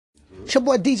It's your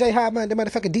boy DJ High Man, the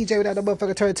motherfucking DJ without the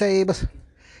motherfucking turntables.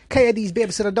 KD's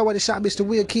baby said I don't want to shot Mr.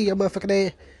 Will Key, your motherfucking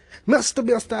ass. Mister,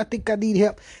 I think I need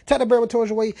help. Tell the brother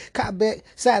towards your way, cop back,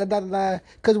 side of the line.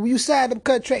 Cause when you sign them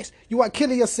contracts, you are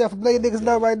killing yourself. I'm letting niggas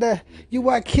know right now. You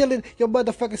are killing your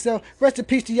motherfucking self. Rest in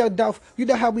peace to your Dolph. You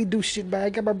know how we do shit, man. I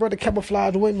got my brother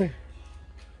Camouflage with me.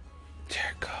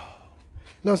 Jericho.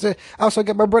 You know what I'm saying? I also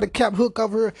got my brother Cap Hook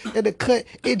over here in the cut,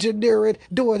 engineering,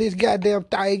 doing his goddamn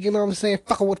thing, you know what I'm saying?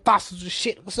 Fucking with fossils and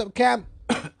shit. What's up, Cap?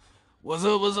 What's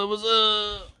up?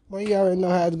 Well, you already know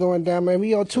how it's going down, man.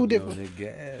 We on two different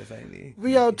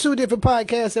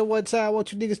podcasts at one time. I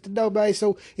want you niggas to know, man.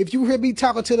 So if you hear me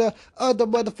talking to the other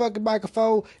motherfucking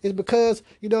microphone, it's because,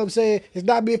 you know what I'm saying, it's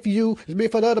not meant for you. It's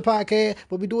meant for the other podcast,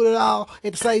 but we doing it all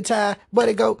at the same time.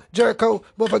 Money go, Jericho,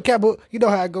 motherfucking Cap Hook. You know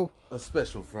how it go. A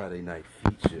special Friday night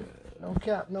feature. No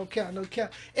cap.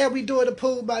 And we doing the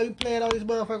pool, man. We playing on this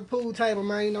motherfucking pool table,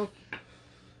 man, you know.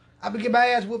 I been getting my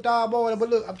ass whooped all morning, but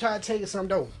look, I'm trying to tell you something,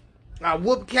 though. I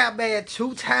whooped Cap Man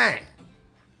 2 times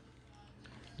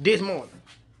this morning.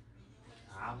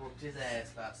 I whooped his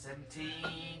ass about 17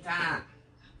 times.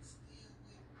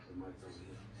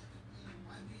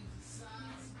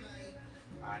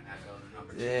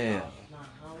 Yeah.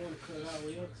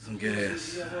 Some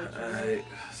gas. Alright,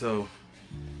 so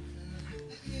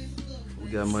we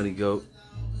got Money Goat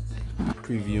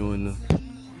previewing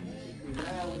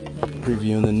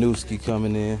the Newski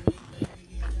coming in.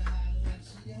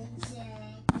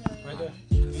 Right there.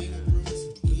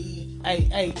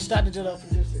 Hey, start the jet up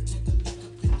for this.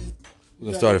 We're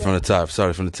gonna start it from the top.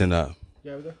 Start it from the 10 up.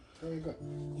 Yeah, we go. There you go.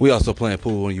 We also playing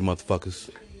pool on you motherfuckers.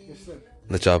 Yes, sir.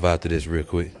 Let y'all vibe to this real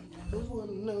quick.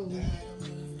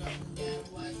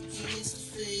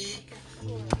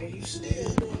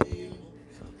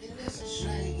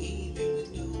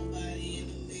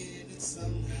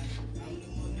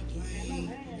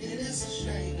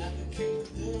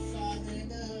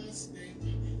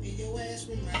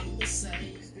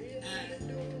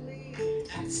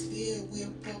 I still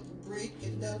whip up a brick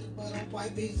and nothing but a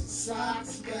white piece of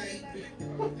socks, baby.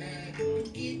 I'm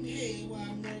getting head while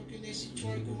I'm working and she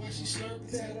twerking while she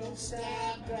slurping. That don't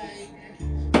stop, baby.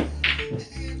 And a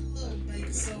little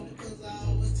baking soda cause I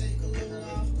always take a little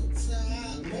off the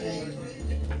top, baby.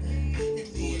 And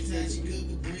the time she cook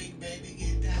a brick, baby,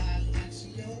 get down like she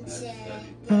on top,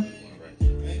 baby.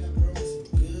 Make a person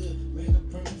good, make a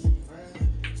person fine.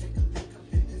 Take a look up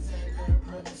in this ass, girl,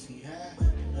 pregnancy high.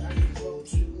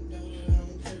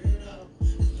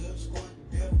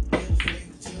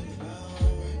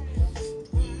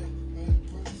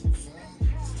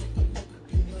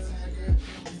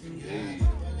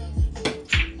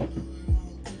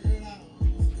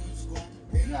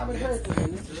 I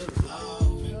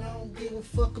don't give a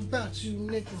fuck about you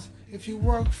niggas. If you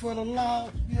work for the law,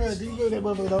 you know that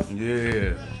motherfucker.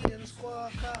 Yeah.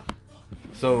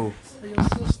 So,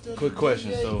 quick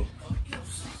question. So,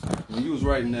 when you was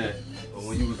writing that, or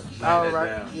when you was writing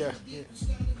that down, yeah.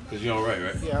 Cause you don't write,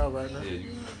 right? Yeah, all right, man. Yeah.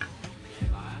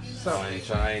 So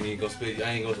I ain't even gonna spit.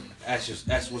 I ain't gonna ask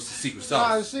what's the secret sauce.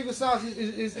 Nah, the secret sauce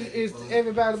is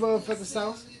everybody motherfucking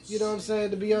sauce. You know what I'm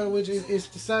saying? To be honest with you, it's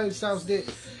the same sauce that.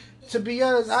 To be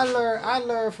honest, I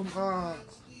learned from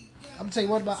I'm telling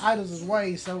you one of my idols is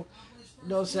Wayne. So you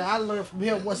know what I'm saying, I learned from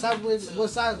him. Once I you know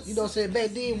what I'm saying, back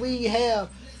then we have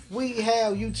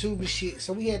YouTube and shit.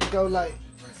 So we had to go like,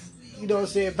 you know what I'm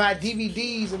saying, buy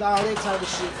DVDs and all that type of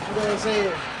shit. You know what I'm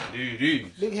saying? DVD.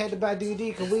 Nigga had to buy DVD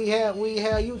because we had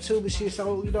YouTube and shit.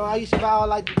 So you know, I used to buy all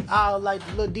like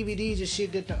the little DVDs and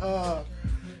shit that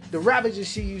the rappers and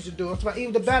shit used to do.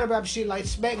 Even the battle rap shit like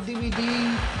Smack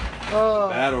DVD.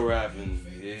 Battle rapping.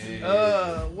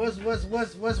 Yeah. What's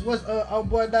our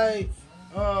boy name?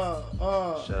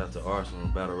 Shout out to Arsenal,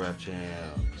 Battle Rap Champ.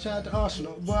 Shout out to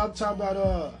Arsenal. Boy, I'm talking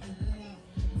about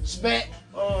Smack.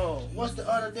 What's the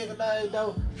other nigga name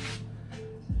though?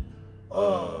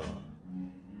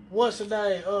 What's the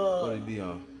name? What he be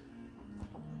on?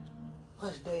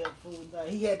 What's the damn fool name?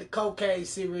 He had the cocaine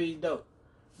series though.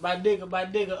 My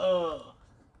nigga,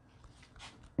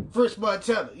 First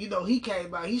Montana. You know, he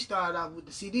came out, he started out with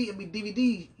the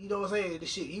DVD, you know what I'm saying, the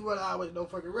shit. He wasn't always no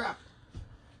fucking rapper.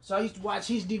 So I used to watch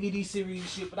his DVD series and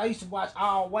shit, but I used to watch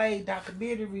all Wayne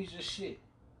documentaries and shit.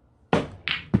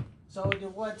 So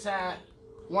then one time,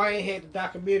 Wayne had the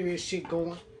documentary and shit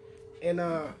going, and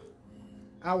I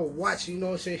was watching, you know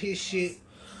what I'm saying, his shit,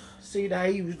 see how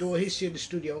he was doing his shit in the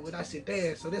studio, and I said,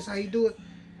 damn, so that's how he do it?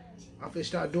 I'm finna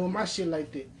start doing my shit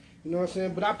like that. You know what I'm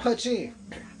saying? But I punch in.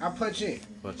 Punch in.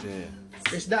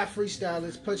 It's not freestyle,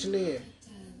 it's punching in.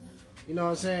 You know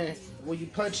what I'm saying? When you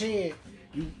punch in,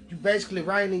 you basically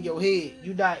writing in your head.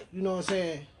 You not, you know what I'm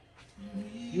saying?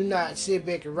 You not sit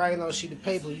back and write on a sheet of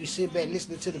paper. You sit back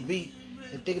listening to the beat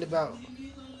and thinking about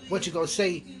what you gonna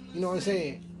say. You know what I'm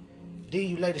saying? Then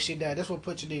you lay the shit down. That's what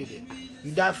put you in.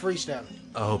 You not freestyling.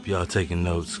 I hope y'all taking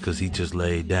notes because he just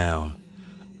laid down.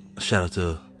 Shout out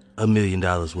to $1 million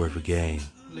worth of game.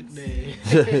 Look there.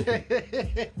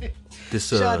 This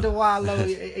Shout out to Wallow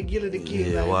and Gilly the Kid.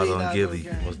 Yeah, like, Wallow and Gilly,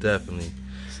 most definitely.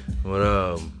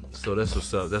 But so that's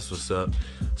what's up. That's what's up.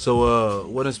 So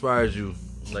what inspired you?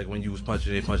 Like when you was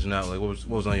punching out, like what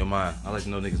was on your mind? I like to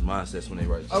know niggas' mindsets when they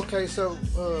write. Okay, so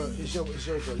it's your go. You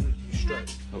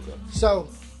straight. Okay. So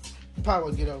you probably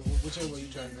want to get over whichever way you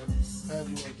trying to go. However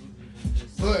you want to.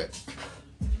 But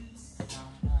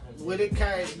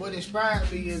what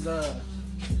inspired me is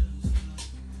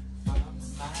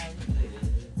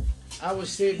I was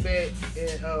sitting back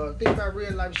and think about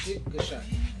real life shit. Good shot.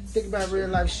 Think about real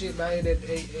life shit, man.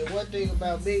 And one thing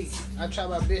about me, I try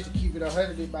my best to keep it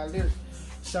 100 in my lyrics.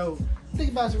 So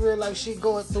think about some real life shit,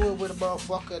 going through it with a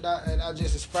motherfucker, and I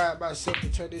just inspired myself to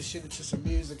turn this shit into some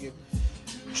music and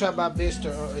try my best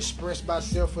to express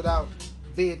myself without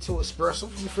being too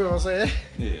expressive. You feel what I'm saying?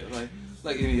 Yeah,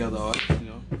 like any other artist, you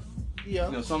know. Yeah.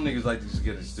 You know, some niggas like to just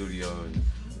get in the studio and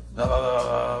blah, blah, blah,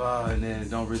 blah, blah, and then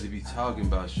don't really be talking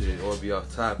about shit or be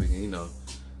off topic. And, you know,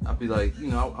 I'll be like, you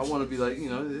know, I want to be like, you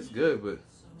know, it's good, but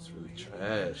it's really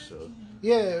trash. So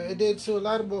yeah, and then too, a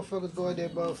lot of motherfuckers go in there,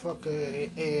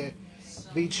 motherfucker, and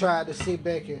be trying to sit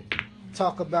back and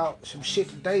talk about some shit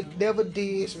that they never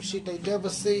did, some shit they never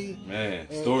seen. Man,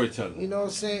 and, storytelling. You know what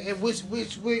I'm saying? And which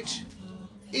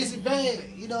isn't bad.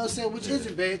 You know what I'm saying? Which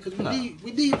isn't bad, because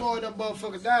we need more of them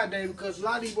motherfuckers nowadays, because a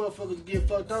lot of these motherfuckers get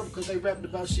fucked up because they rapping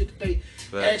about shit that they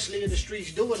actually in the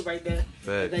streets doing right now.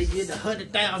 They get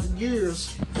 100,000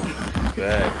 years.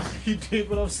 Facts. You dig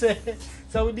what I'm saying?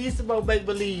 So we need some more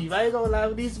make-believe. I ain't gonna lie,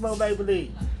 we need some more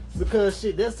make-believe. Because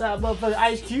shit, that's how motherfucker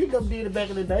Ice Cube them did it back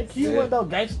in the day. Cube wasn't no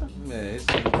gangster. Man, his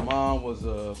mom was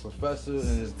a professor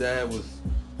and his dad was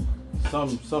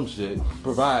some shit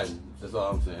providing. That's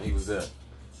all I'm saying. He was there.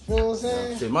 You know what I'm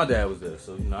saying? Shit, my dad was there,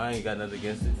 so you know I ain't got nothing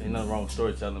against it. Ain't nothing wrong with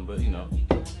storytelling, but you know,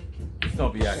 just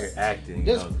don't be out here acting.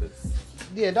 You know,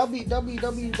 yeah, don't be. I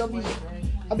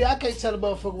mean, I can't tell a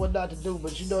motherfucker what not to do,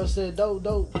 but you know what I'm saying?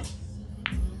 Don't.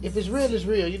 If it's real, it's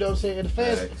real. You know what I'm saying? And the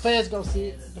fans gonna see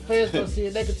it. The fans gonna see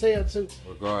it. They can tell too.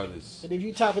 Regardless. And if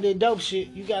you talking that dope shit,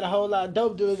 you got a whole lot of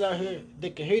dope dudes out here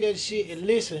that can hear that shit and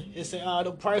listen and say, "Oh,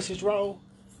 the price is wrong."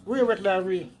 Real recognize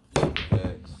real.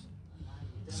 Thanks.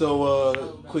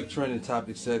 So, quick trending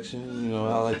topic section. You know,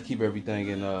 I like to keep everything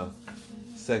in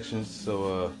sections.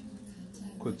 So,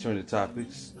 quick trending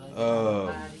topics.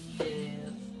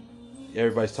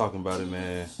 Everybody's talking about it,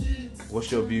 man. What's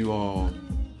your view on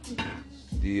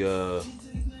the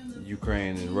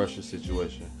Ukraine and Russia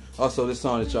situation? Also, this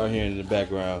song that y'all hearing in the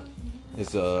background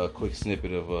is a quick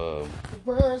snippet of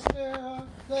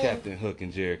Captain Hook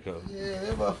and Jericho. Yeah,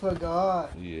 that motherfucker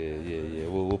hard. Yeah.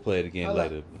 We'll play it again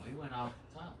later. We went off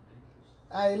the top.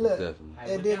 Hey, look.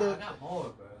 Definitely. And then I got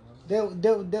more, bro.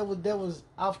 that was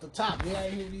off the top. Yeah, I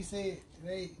hear what he said.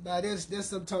 That's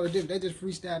something totally different. They just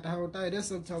freestyled the whole thing. That's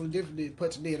something totally different than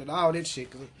punching in and all that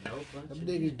shit. Cause them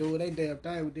niggas doing they damn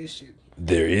thing with this shit.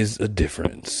 There is a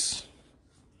difference.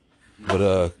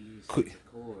 But quick.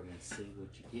 Record and see what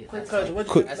you get.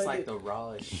 Quick. That's like the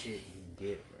rawest shit you can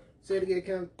get, bro. Say it again,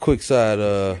 Cam. Quick side.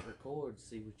 Record and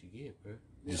see what you get, bro.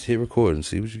 Just hit record and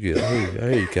see what you get. I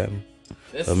hear you, Captain.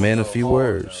 This A man, a so few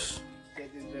hard, words.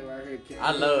 though.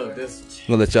 I love this. I'm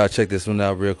gonna let y'all check this one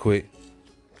out real quick.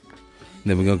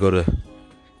 Then we're gonna go to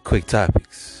quick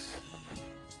topics.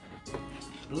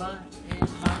 Blood in my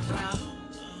mouth.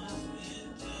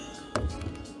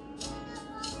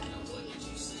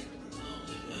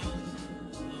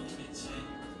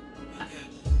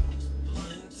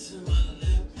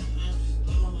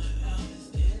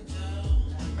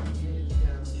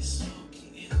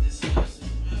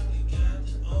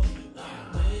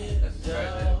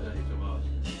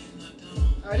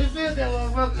 Alright, this is that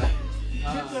motherfucker.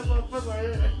 This that motherfucker right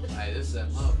here. Hey, this is that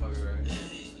motherfucker right here.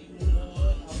 You know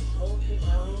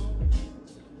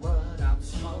what I'm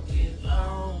smoking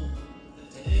on.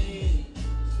 Hey,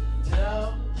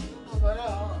 tell what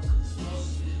I'm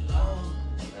smoking on.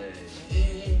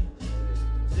 Hey,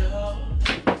 tell.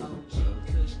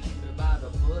 Just keep it by the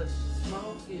bush.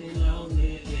 Smoking on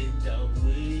it and don't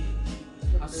we?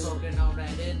 I'm smoking on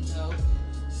that endo.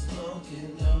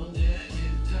 Smoking on that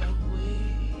and don't we?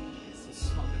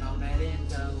 Smoking on that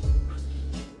endo.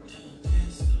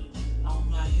 On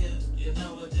my hip, you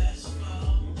know what that's for.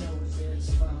 You know what that's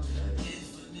about. If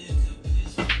a nigga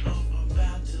piss me off, I'm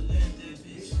about to let that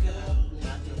bitch go.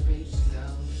 Let the bitch go.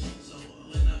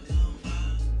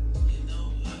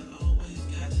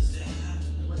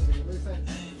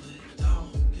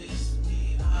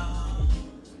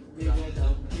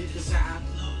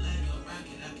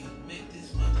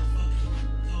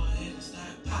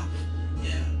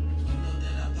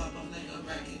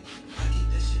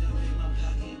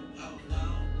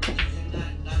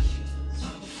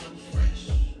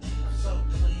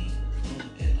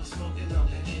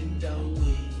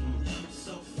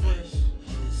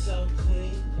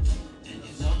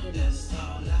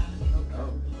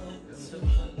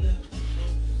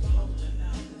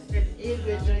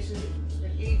 keep that Jason.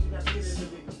 That's easy. You got to get it a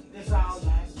little bit. That's all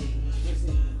I see. That's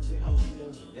it.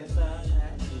 That's all I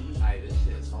see. Hey, this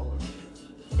shit's hard.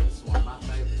 This is one of my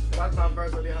favorites. Watch my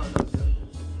verse on the hard.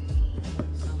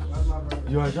 Watch my verse.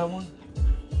 You already got one?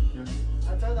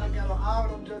 I told you I got on all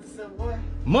them just except one.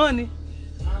 Money.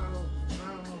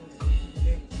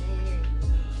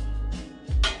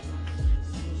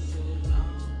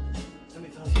 Let me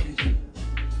talk to you.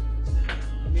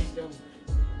 Mix them.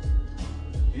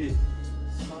 Yeah.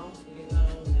 Smoking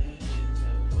on that.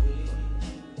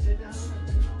 Sit down.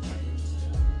 Smoking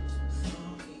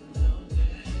on that.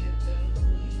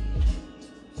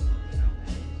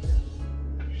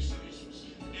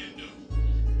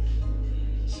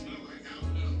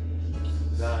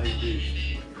 Nah, he did.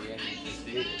 Yeah, he just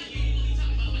did it.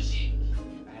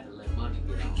 I had to let money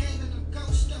get on.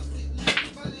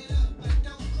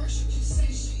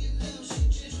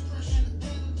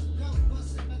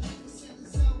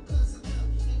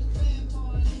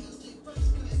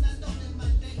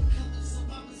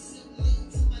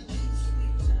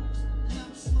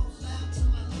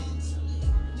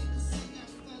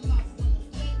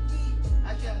 I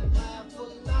got a mind full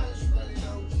of knowledge, but it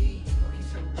don't keep.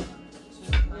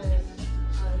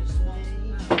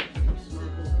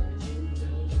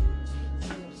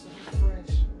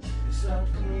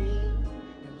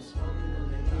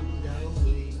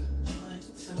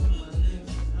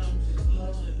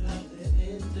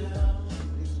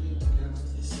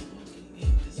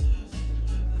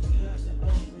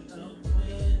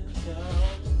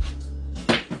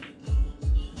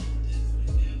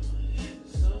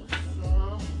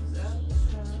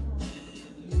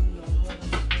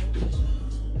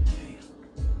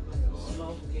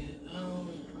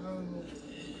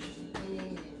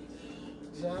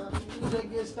 Just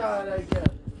get started right there.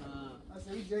 I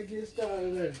said, he just get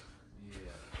started there.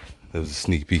 That was a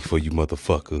sneak peek for you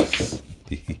motherfuckers.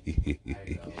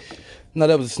 No,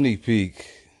 that was a sneak peek.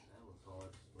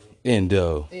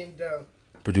 Endo.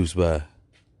 Produced by,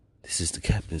 this is the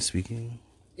captain speaking.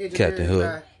 Captain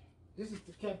Hook. This is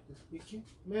the captain speaking.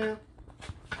 Ma'am.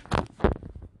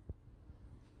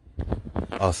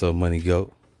 Also Money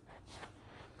Goat.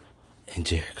 And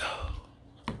Jericho.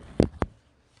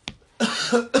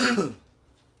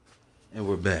 And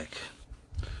we're back.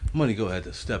 Money Goat had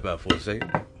to step out for a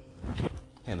second.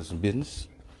 Handle some business.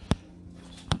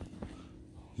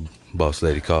 Boss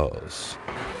lady calls.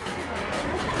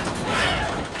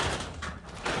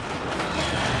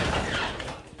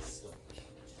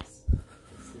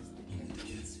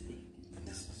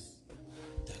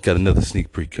 Got another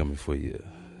sneak peek coming for you.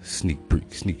 Sneak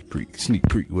peek, sneak peek, sneak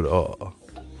peek with all.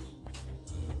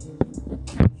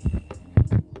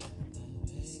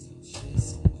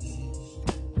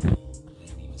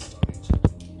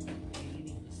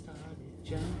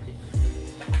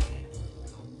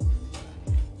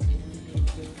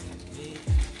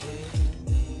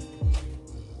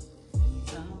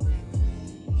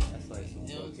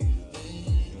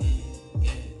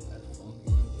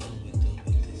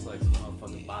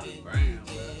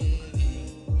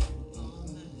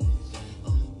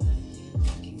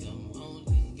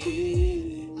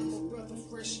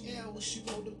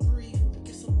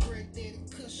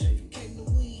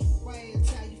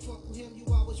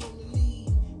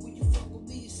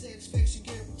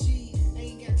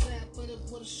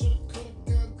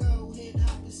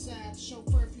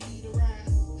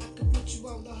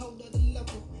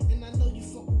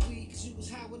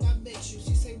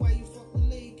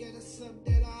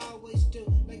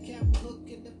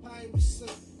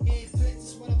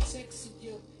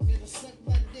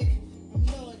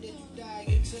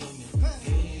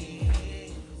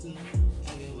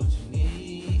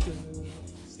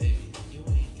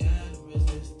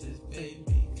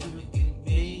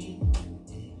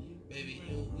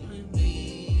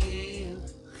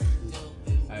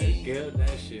 Killed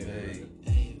that shit. Hey.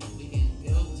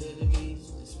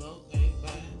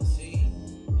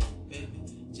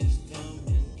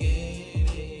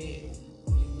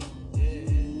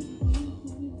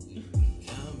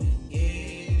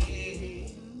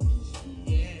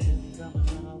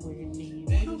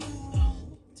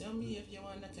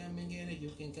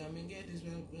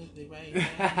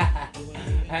 I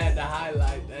had to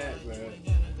highlight that, bro.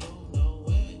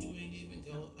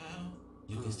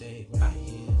 You can stay right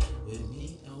here with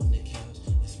me on the couch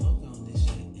and smoke on this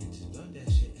shit and just blow that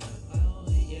shit out. Oh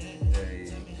yeah.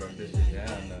 Hey, broke this shit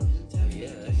down though. Yeah,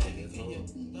 that shit is cool.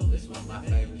 This is one of my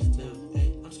favorites too.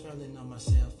 Hey, I'm scrolling on my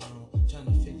cell phone, trying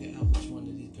to figure out which one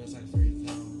of these girls I freak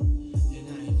on. And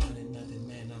I ain't finding nothing,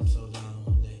 man, I'm so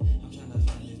lonely. I'm trying to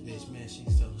find this bitch, man,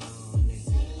 she's so horny.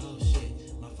 Oh shit,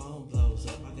 my phone blows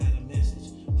up, I got a message.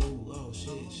 Ooh, oh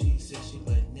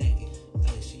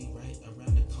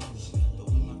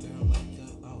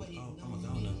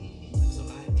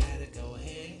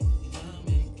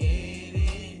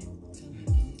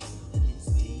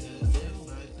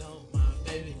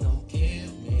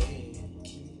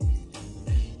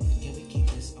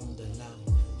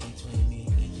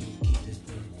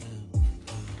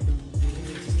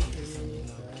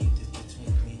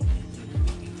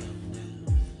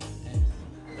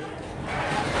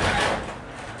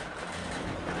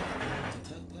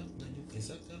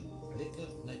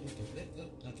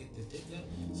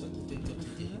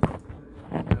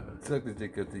Suck the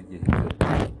dick up to you.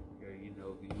 Girl, you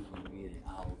know you gonna get it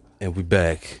all. And we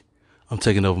back. I'm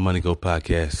taking over Money Go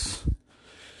Podcast.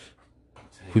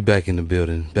 We back in the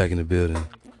building.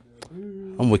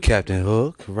 I'm with Captain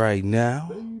Hook right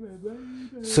now.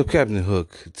 So Captain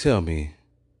Hook, tell me,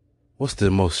 what's the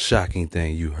most shocking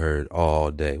thing you heard all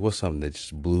day? What's something that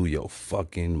just blew your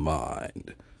fucking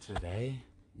mind? Today?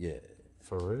 Yeah.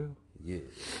 For real? Yeah.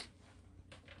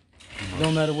 No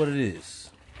matter what it is.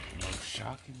 The most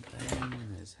shocking thing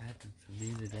that's happened to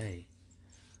me today.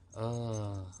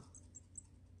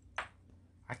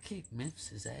 I kicked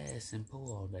Memphis' ass in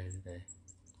pool all day today.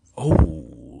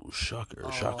 Oh, shocker.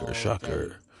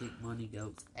 Day. Kicked Money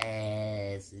Goat's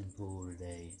ass in pool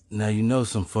today. Now you know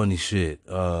some funny shit.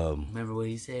 Remember what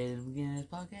he said in the beginning of his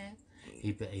podcast?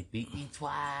 He beat me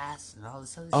twice and all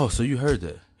this other shit. Oh, so you heard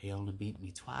that? He only beat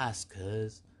me twice,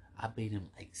 cuz I beat him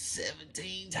like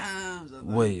 17 times.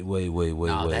 Wait.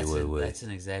 That's an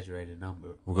exaggerated number.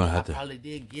 We're gonna have I to. probably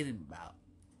did get him about.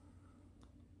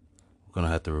 We're gonna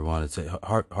have to rewind it.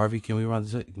 Harvey, can we rewind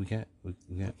the tape? We can't. We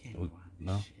can't. Rewind this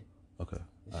No. shit. Okay.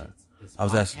 All right. Is I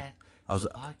was asking. the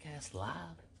podcast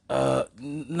live?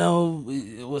 No,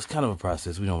 it was kind of a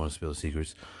process. We don't want to spill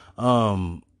secrets.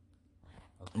 Okay.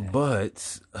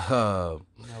 But You know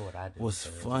what I do? what's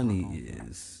cuz. funny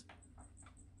is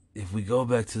if we go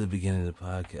back to the beginning of the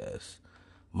podcast,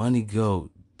 Money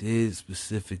Goat did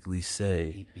specifically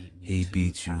say he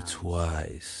beat you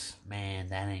twice. Man,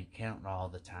 that ain't counting all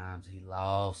the times he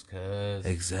lost, cuz.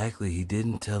 Exactly. He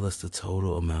didn't tell us the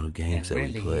total amount of games And that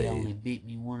really, we played. he only beat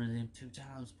me one of them 2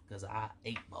 times because I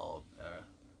 8-balled her.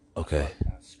 Okay.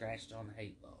 I scratched on the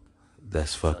 8-ball.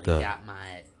 That's fucked So he up. got my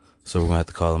ass. So we're gonna have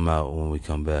to call him out when we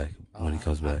come back. When he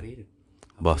comes I back. beat him.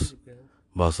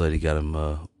 Boss lady got him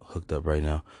hooked up right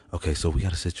now. Okay, so we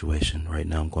got a situation right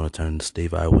now. I'm gonna turn to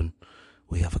Steve Irwin.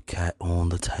 We have a cat on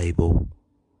the table.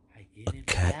 A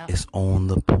cat is on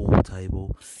the pool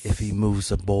table. If he moves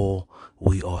the ball,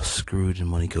 we are screwed, and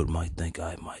Money Goat might think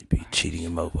I might be cheating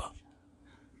him over.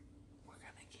 We're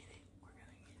gonna get it.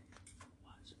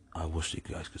 Watch. I wish you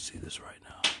guys could see this right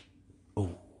now.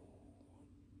 Oh,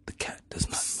 the cat does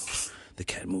not move. The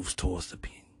cat moves towards the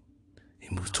pin. He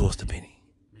moves towards the penny.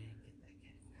 Man, get that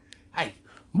cat. Hey!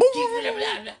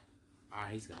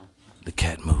 Alright, he's gone. The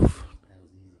cat moved. That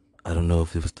was easy. I don't know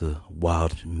if it was the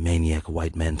wild maniac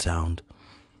white man sound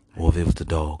or if it was the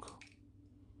dog.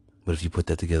 But if you put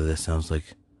that together, that sounds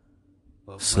like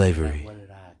But slavery. What did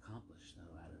I accomplish,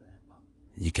 though, out of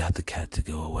that? You got the cat to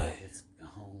go away. It's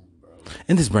gone, bro.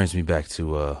 And this brings me back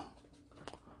to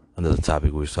another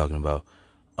topic we were talking about.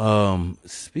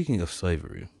 Speaking of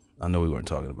slavery, I know we weren't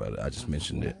talking about it. I just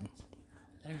mentioned it.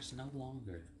 There's no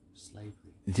longer slavery.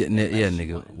 Yeah,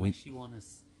 nigga. Unless you want to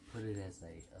put it as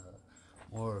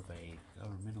a more of a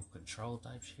governmental control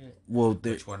type shit. Well,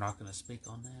 which we're not going to speak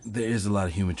on that. there is a lot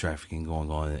of human trafficking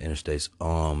going on in the interstates.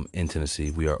 In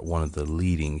Tennessee, we are one of the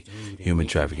leading human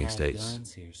trafficking states.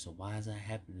 Guns here, so why is that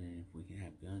happening if we can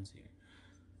have guns here?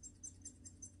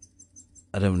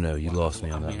 I don't know. You lost me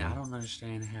on that I one. don't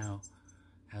understand how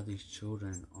these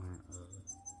children aren't.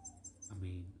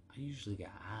 I usually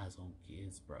got eyes on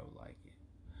kids, bro. Like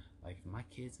if my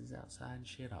kids is outside and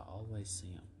shit, I always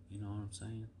see them. You know what I'm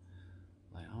saying?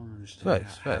 Like I don't understand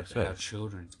how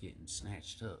children's getting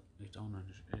snatched up. It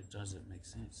doesn't make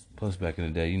sense. Plus, back in the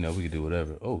day, we could do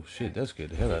whatever. Oh shit, that scared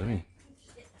the hell out of me.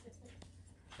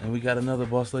 And we got another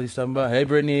boss lady stopping by. Hey,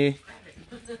 Brittany.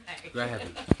 Grab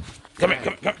it. Come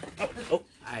here. Oh.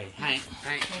 Hey, Hank.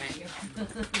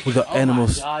 We got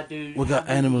animals. My God, dude. We got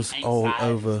animals all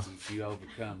over. You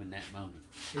overcome in that moment.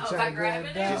 By grabbing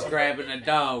it? Just grabbing a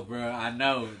dog, bro. I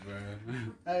know it, bro.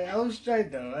 Hey, I was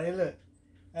straight though. Hey, look.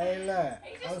 Hey, look.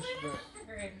 I was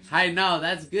straight. Hey, no,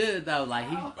 that's good though. Like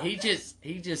he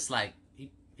just like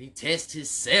he tests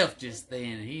himself just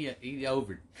then. He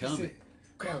overcome it.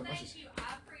 Thank you.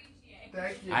 I appreciate it.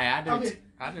 Thank you. Hey, I do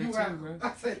too, bro.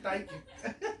 I said thank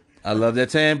you. I love that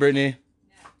tan, Brittany.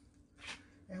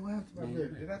 Hey, what happened to my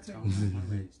beard? Did I tell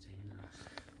you?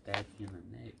 Back in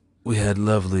the neck. We had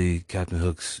lovely Captain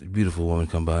Hook's beautiful woman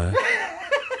come by.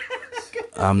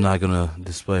 I'm not gonna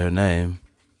display her name,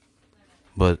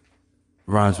 but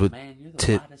rhymes with Man, you're the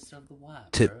tip, whitest of the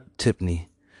white, bro. Tiffany.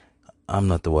 I'm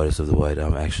not the whitest of the white.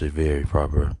 I'm actually very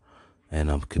proper, and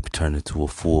I'm turned into a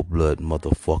full-blood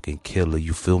motherfucking killer.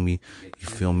 You feel me?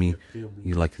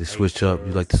 You like to switch up?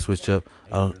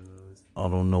 I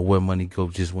don't know where Money Go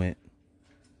just went.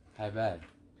 Hey, babe.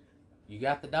 You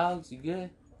got the dogs? You good?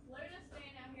 Let us stand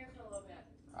down here for a little bit.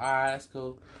 Alright, that's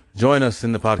cool. Join us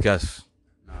in the podcast.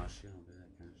 No, she don't do that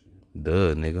kind of shit.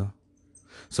 Duh, nigga.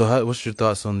 So, what's your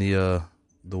thoughts on the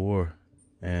war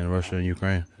and Russia and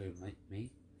Ukraine? Who,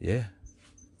 me? Yeah.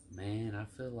 Man, I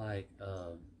feel like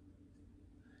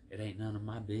it ain't none of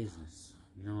my business.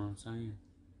 You know what I'm saying?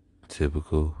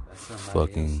 Typical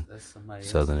fucking That's somebody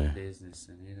Southerner. else's business,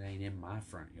 and it ain't in my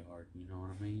front yard. You know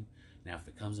what I mean? Now, if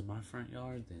it comes in my front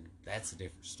yard, then that's a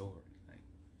different story. Like,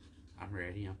 I'm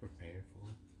ready. I'm prepared for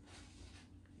it.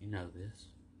 You know this.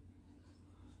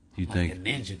 Do you I'm think? like a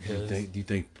ninja, cuz. Do you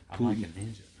think I'm Putin? like a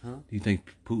ninja, huh? Do you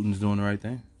think Putin's doing the right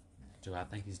thing? Do I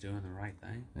think he's doing the right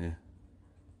thing? Yeah.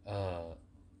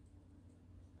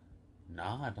 No,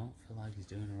 I don't feel like he's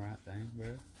doing the right thing,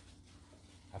 bro.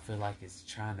 I feel like it's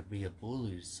trying to be a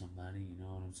bully to somebody. You know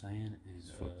what I'm saying? And It's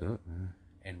fucked up, man.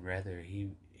 And rather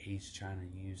he's trying to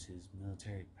use his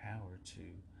military power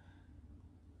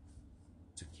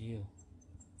to kill,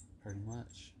 pretty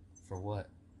much. For what?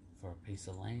 For a piece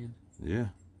of land? Yeah,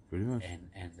 pretty much.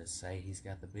 And to say he's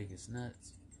got the biggest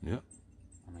nuts. Yep.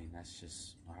 I mean, that's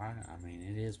just alright. I mean,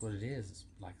 it is what it is. It's,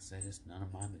 like I said, it's none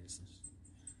of my business.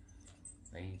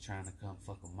 They ain't trying to come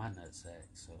fuck with my nutsack,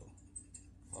 so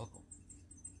fuck them.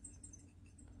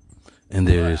 And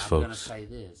there But is, I'm folks. gonna say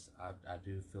this: I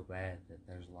do feel bad that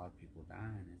there's a lot of people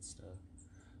dying and stuff,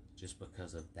 just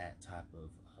because of that type of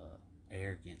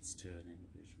arrogance to an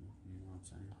individual. You know what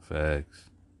I'm saying? Facts.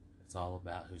 It's all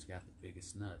about who's got the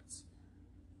biggest nuts,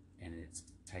 and it's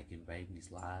taking babies'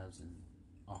 lives and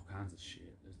all kinds of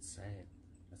shit. It's sad.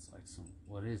 It's like some,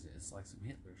 what is it? It's like some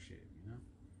Hitler shit, you know?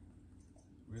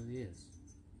 It really is.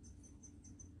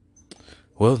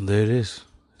 Well, there it is.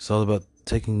 It's all about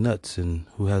taking nuts and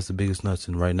who has the biggest nuts.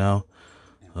 And right now,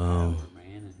 And power,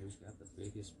 man, and who's got the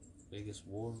biggest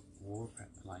war,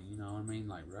 like, you know what I mean?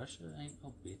 Like, Russia ain't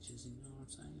no bitches, you know what I'm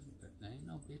saying? They ain't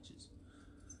no bitches.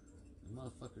 The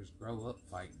motherfuckers grow up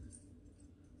fighting.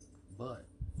 But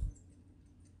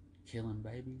killing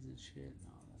babies and shit,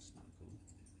 no, that's not cool.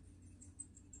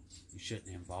 You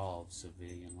shouldn't involve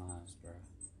civilian lives, bro.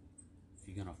 If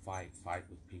you're gonna fight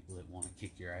with people that want to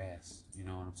kick your ass. You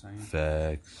know what I'm saying?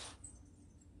 facts.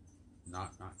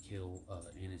 Not kill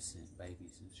innocent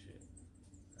babies and shit.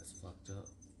 That's fucked up.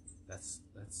 That's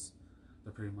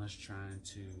they're pretty much trying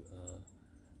to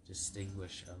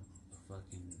distinguish a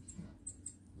fucking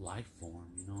life form.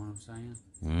 You know what I'm saying?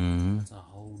 Mm-hmm. That's a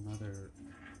whole nother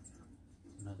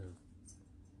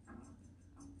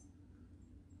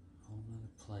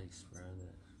place, bro.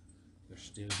 That they're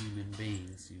still human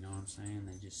beings. You know what I'm saying?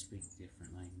 They just speak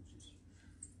different languages,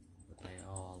 but they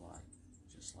all like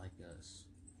just like us.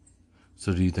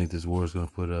 So do you think this war is going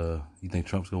to put, you think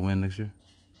Trump's going to win next year?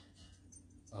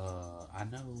 I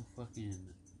know fucking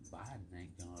Biden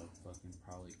ain't gonna fucking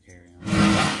probably carry on.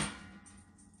 I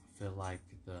feel like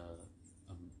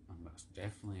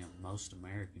definitely most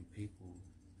American people,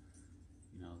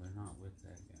 you know, they're not with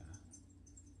that guy.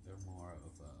 They're more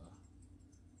of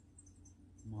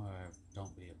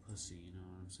don't be a pussy, you know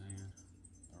what I'm saying?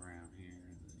 Around here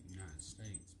in the United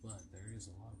States, but there is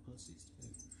a lot of pussies too.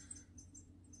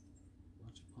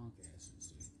 Bunch of punk asses,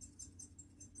 dude.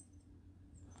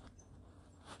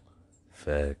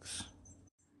 Facts.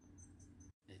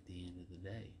 At the end of the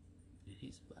day, and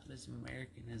he's about as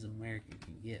American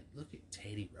can get. Look at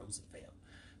Teddy Roosevelt.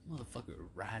 Motherfucker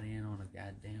would ride in on a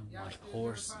goddamn like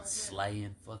horse and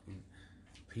slaying fucking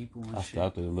people and I shit.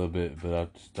 stopped it a little bit, but I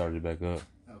started it back up.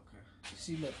 Okay.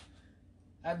 See, look,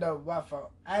 I know my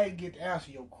fault. I didn't get to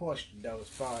answer your question though, as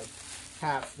far as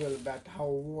how I feel about the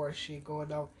whole war shit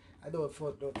going on. I know it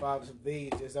fucked up fathers and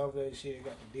bees that's over there and shit and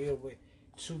got to deal with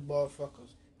two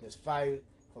motherfuckers that's fighting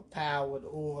for power and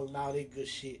oil and all that good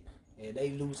shit, and they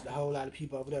losing a whole lot of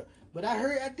people over there. But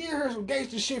I did hear some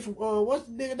gangster shit from what's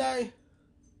the nigga name?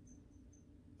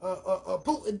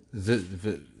 Putin. Is it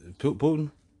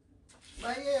Putin?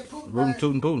 Right, yeah, Putin. Rootin' Right.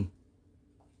 tootin' Putin.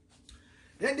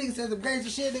 That nigga said some gangster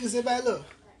shit. Nigga said, man, look,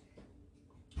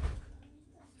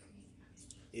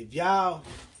 if y'all,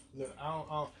 look, I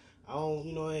don't,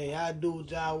 you know, y'all do what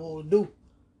y'all want to do,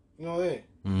 you know what I mean?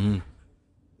 Mm-hmm.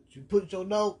 You put your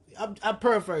nose, I'm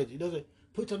paraphrasing, you know what I'm saying?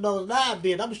 Put your nose in our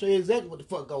bed, I'm gonna show you exactly what the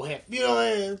fuck gonna happen. You know what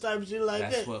I mean? Type of shit like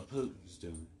That's that. what Putin's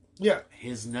doing. Yeah.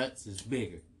 His nuts is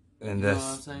bigger. And You know what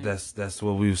I'm saying? that's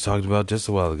what we was talking about just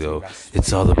a while ago. Dude, I swear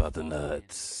It's all to about the God,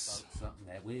 nuts. it's something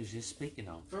that we was just speaking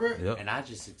on. For real? Yep. And I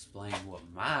just explained what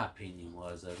my opinion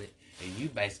was of it, and you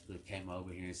basically came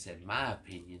over here and said my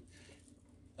opinion.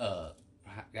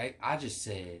 I just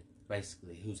said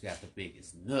basically who's got the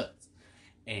biggest nuts,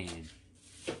 and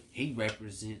he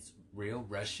represents real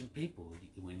Russian people.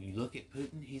 When you look at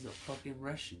Putin, he's a fucking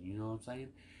Russian. You know what I'm saying?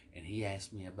 And he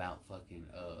asked me about fucking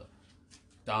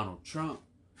Donald Trump.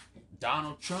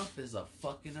 Donald Trump is a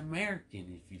fucking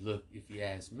American. If you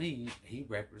ask me, he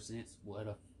represents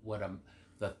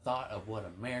the thought of what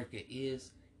America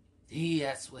is.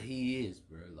 That's what he is,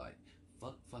 bro. Like,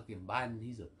 fucking Biden,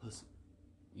 he's a pussy.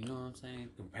 You know what I'm saying?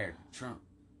 Compared to Trump.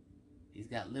 He's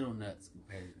got little nuts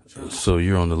compared to Trump. So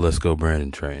you're on the Let's Go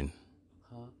Brandon train.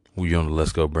 Huh? You're on the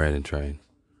Let's Go Brandon train.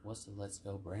 What's the Let's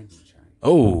Go Brandon train?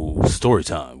 Oh, story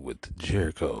time with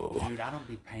Jericho. Dude, I don't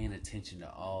be paying attention to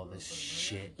all this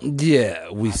shit. Yeah,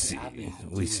 we see.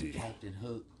 We see. Captain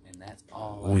Hook, and that's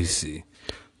all. We see.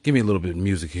 Give me a little bit of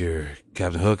music here,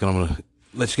 Captain Hook, and I'm going to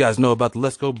let you guys know about the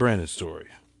Let's Go Brandon story.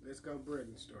 Let's go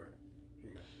Brandon story.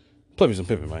 Play me some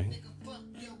pimpin', man.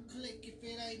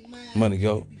 Money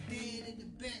go.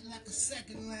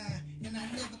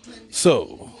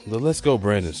 So, the Let's Go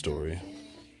Brandon story.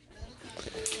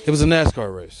 It was a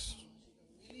NASCAR race.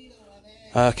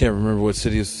 I can't remember what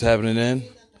city this was happening in,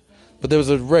 but there was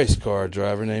a race car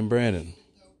driver named Brandon.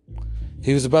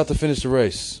 He was about to finish the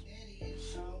race,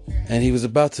 and he was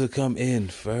about to come in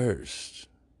first.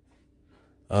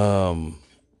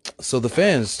 So the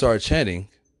fans started chanting,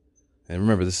 and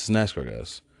remember, this is NASCAR,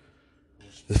 guys.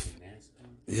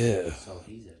 Yeah. So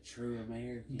he's a true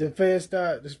American. The fans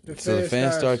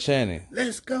start chanting.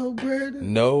 Let's go,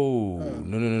 Brandon.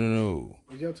 No.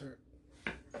 It's your turn.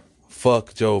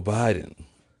 Fuck Joe Biden.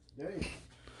 Dang.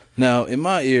 Now, in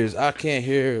my ears, I can't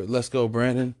hear Let's Go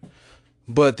Brandon,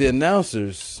 but the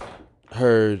announcers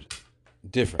heard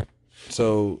different.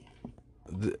 So,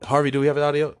 Harvey, do we have the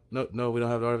audio? No, we don't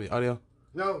have the audio?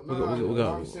 No.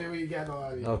 I'm saying we got no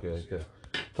audio. Okay.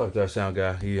 Talk to our sound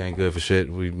guy. He ain't good for shit.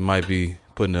 We might be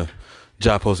putting a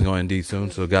job posting on Indeed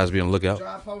soon, so guys be on the lookout.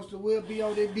 Job poster will be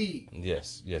on Indeed.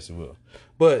 Yes, it will.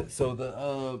 But so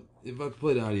the if I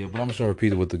play the audio, but I'm just gonna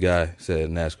repeat what the guy said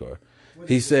in NASCAR.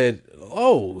 He said,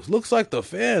 "Oh, looks like the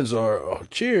fans are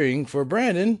cheering for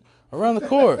Brandon around the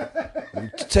court."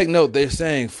 Take note, they're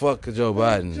saying "fuck Joe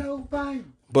Biden,"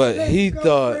 but he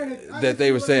thought that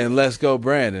they were saying "Let's go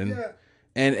Brandon." Yeah.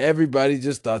 And everybody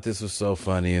just thought this was so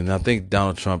funny. And I think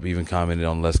Donald Trump even commented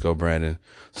on Let's Go Brandon.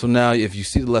 So now if you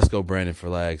see the Let's Go Brandon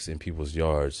flags in people's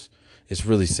yards, it's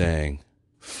really saying,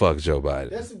 fuck Joe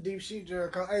Biden. That's some deep shit,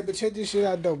 Jericho. Hey, but check this shit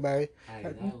out, though, man. Hey,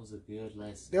 that was a good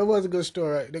lesson. That was a good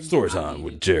story. Story time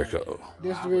with Jericho.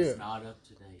 This I real. was not up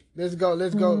to date. Let's go,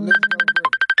 Brandon.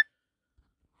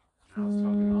 I was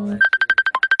talking all that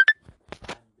shit.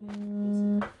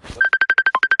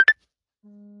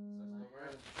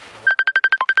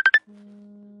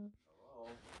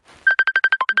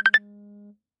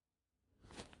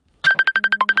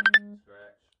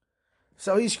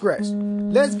 So he scratched.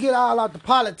 Let's get all out the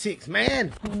politics,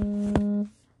 man.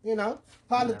 You know,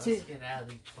 politics. Let's get out of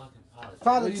these fucking politics.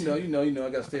 Politics. Well, you know, I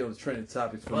got to stay on the trending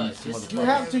topics for But these just- You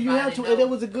have to. And it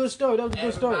was a good story. That was a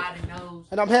good story. Everybody knows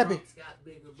And I'm happy. Trump's got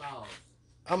bigger balls.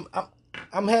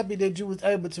 I'm happy that you was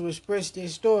able to express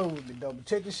this story with me, though. But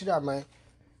check this shit out, man.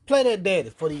 Play that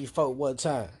daddy for these folk one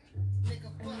time.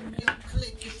 Yeah.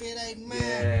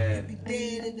 Be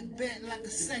dead in the bed like a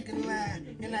second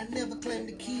line. And I never claim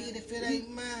the kid if it ain't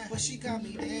mine. But she call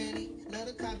me daddy, let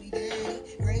her call me daddy.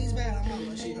 Raised by her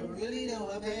mama, she don't really know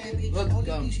her baby. Look,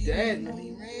 Only I'm thing she dead. knew,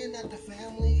 he ran out the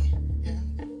family. Yeah,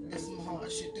 that's some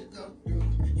hard shit to go through.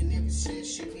 And every shit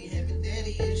should be having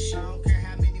daddy issues. I don't care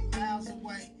how many miles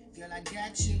away. Girl, I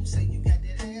got you. Say you got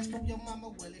that ass from your mama,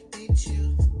 well it fit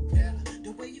you. Yeah,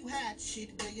 the way you hide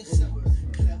shit, girl, you're so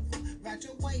clever. Ride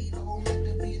your weight, don't let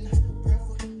the be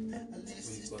breath.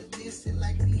 Unless it's the listen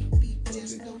like me,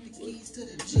 just know the keys to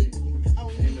the Jeep. I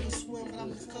don't need to swim, but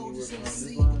I'm as cold as in the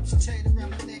sea. She chain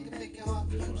around my neck and make it hard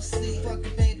for you to see.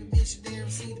 Fucking baby, missionary,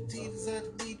 see the titties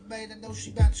underneath, baby. I know she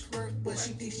about to squirt, but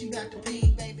she thinks she got to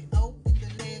pee, baby. Open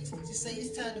the legs, she say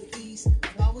it's time to feast.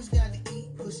 I've always got to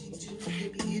eat pussy juice,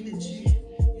 give me energy.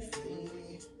 You feel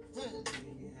me?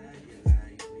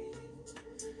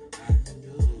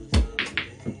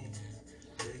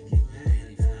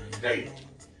 Damn.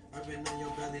 I've been on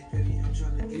your belly, baby. I'm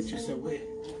trying to Get you so wet.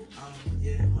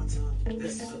 yeah, my tongue.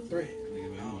 This is a threat. I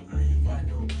ain't got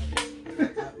no money, but I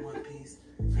got one piece.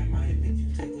 I might make you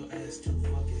take your ass to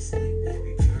fucking sleep,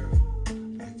 baby girl. I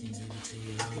can give it to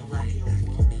you. I can rock your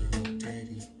world,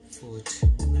 daddy.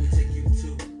 Let me take you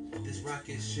to this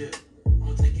rocket ship. I'm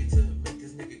gonna take you to make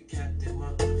this nigga captain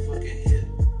motherfucking hip.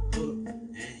 Look,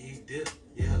 and he dip.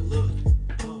 Yeah, look.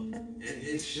 And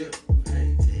his ship.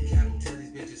 Hey, Captain, tell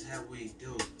these bitches how we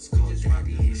do. We just rock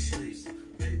them to sleep.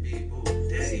 Baby boo,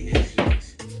 daddy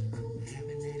issues.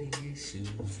 Having daddy issues.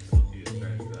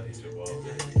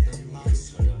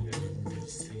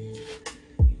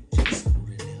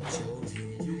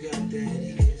 You got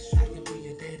daddy issues. I can be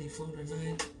your daddy for the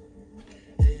night.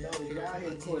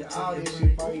 All this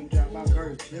shit before you drop my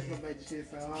verse. This will make the shit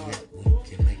sound hard. We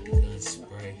can make the gun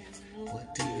spray.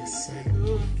 What do you say?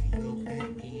 We can go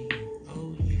back in.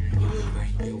 Oh yeah.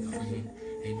 ain't your friend.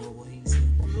 Ain't no ways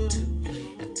to play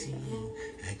a team.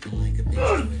 Acting like a bitch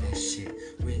where that shit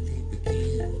really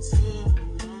begins.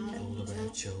 All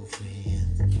about your friend.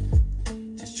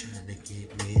 Just trying to get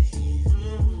with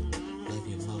him. Love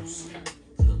you most.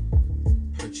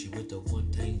 Hurt you with the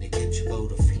one thing that kept you on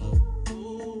the flow.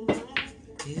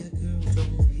 Yeah, girl,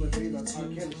 don't be too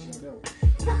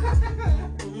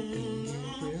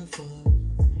real fun.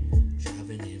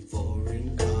 Driving in foreign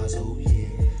cars, oh yeah.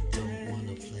 Don't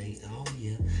wanna play, oh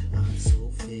yeah. I'm so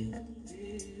fit.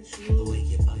 The way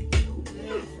you bite your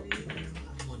lip.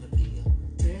 I wanna be a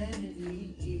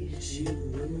daddy issue.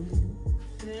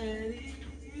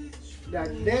 Now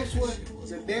the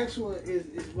next one is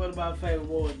one of my favorite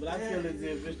ones, but I feel as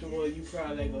if it's the one you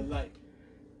probably ain't gonna like.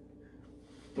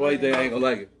 Why you think I ain't gonna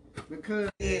like it? Because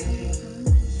Or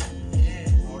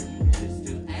you can just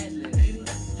do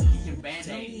ad-libs. You can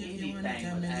band-aid anything with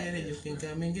ad-libs. You can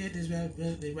come and get this rap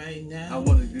right now. I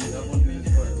want to do this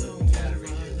first. You gotta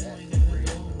redo that for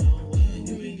real.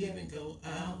 You can even go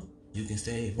out. You can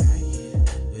stay right here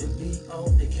with me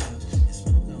on the couch and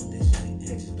smoke on this shit and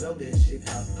just blow this shit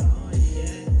out. Oh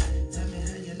yeah, tell me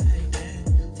how you like that.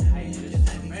 I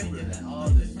just remember that all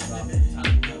this is about the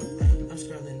time ago. I'm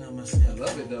scrolling on myself. I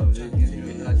love it though. It gives you a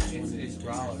nice It's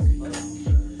raw. I'm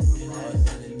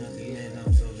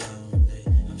so lonely.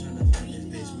 I'm trying to find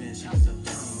this bitch, man. She's so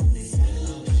lonely.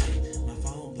 Oh shit, my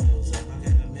phone blows up. I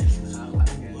got a message.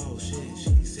 Oh shit,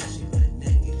 she said she butt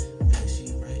naked. Like she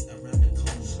right around the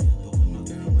corner. But when my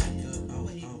girl wake up,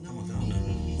 I'm a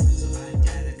goner. So I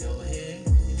gotta go ahead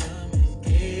and come and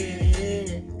get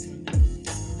it.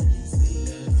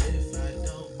 Cause if I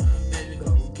don't, my baby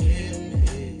gon' kill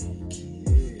me.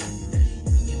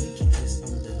 Can we keep this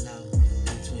on the low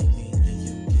between me and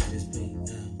you? Keep this beat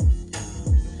down.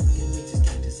 Can we just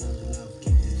keep this on the low?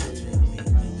 Keep this between me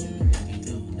and you. We can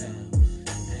go now.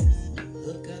 Hey,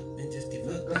 hook up and just get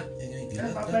hooked up. And then get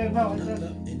hooked up. Hook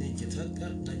up and then get tuck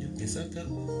up. Now you can suck up.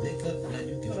 Lick up. Now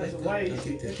you can wake up. Now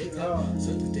get the dick up.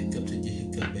 Suck the dick up till you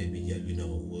hiccup, baby. Yeah, you know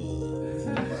what.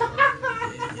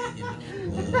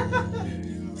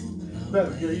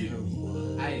 Yeah, you know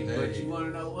what. Hey, but you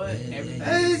wanna know what? Everything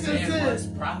Hey, you it's said it. was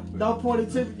proper. don't point it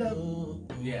to no.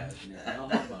 Yeah, no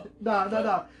homo.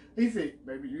 No. He said,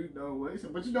 "Baby, you know what?" He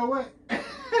said, "But you know what?"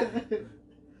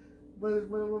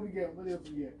 what we get? What else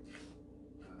we get?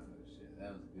 Shit,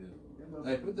 that was good.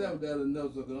 Hey, put that one down in the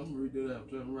notes, so I'm gonna redo that. I'm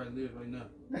trying to write lyrics right now.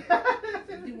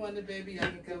 If you want it, baby, I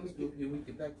can come with you. We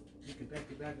can pack. You can pack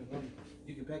your bags and come.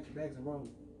 You can pack your bags and roll.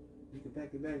 You can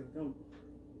pack your bags and come.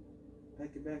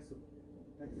 Pack your bags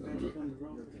and come and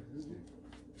roll.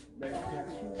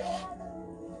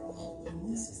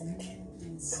 This is the kid.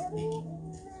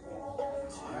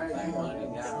 Alright, you want it,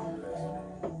 got him.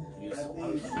 You're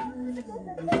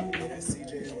supposed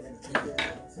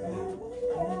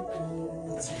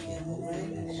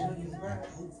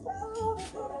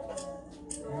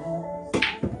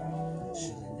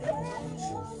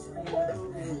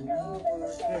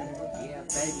yeah,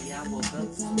 baby, I woke up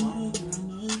this morning.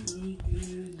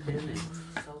 Feeling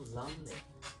so lonely.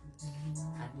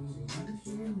 I needed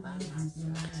you here by my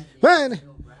side. Man,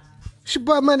 it's your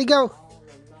boy Money Go.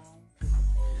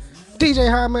 DJ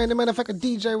Harman, the motherfucking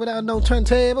DJ without no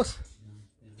turntables.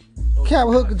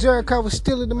 Cowboy Hooker Jericho was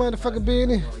still in the motherfucking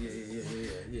building.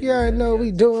 You already know what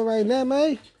we doing right now,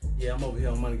 man. Yeah, I'm over here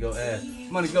on Money Go Ask.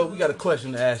 Money Go, we got a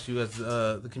question to ask you as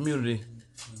the community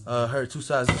heard two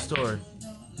sides of the story.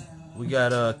 We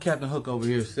got Captain Hook over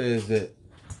here says that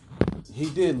he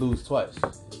did lose twice.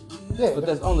 Yeah, But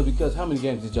that's only because how many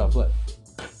games did y'all play?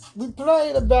 we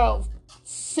played about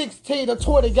 16 or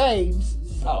 20 games.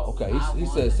 Oh, okay. He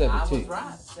said 17. I was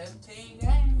right. 17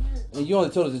 games. And you only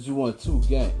told us that you won 2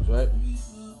 games, right?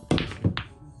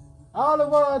 I only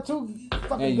won 2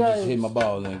 fucking And you just hit games. my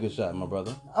ball in. Good shot, my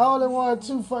brother. I only won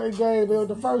 2 fucking games. But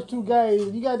the first 2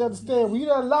 games, you got to understand, when you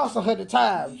done lost 100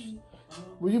 times,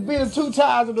 when you beat him 2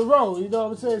 times in a row, you know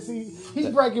what I'm saying? See, he's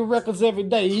breaking records every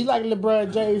day. He like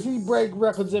LeBron James. He break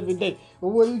records every day. But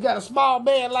when you got a small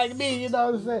man like me, you know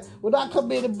what I'm saying? When I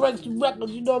come in and break some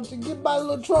records, you know what I'm saying? Get my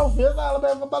little trophy. That's all I'm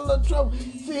having for my little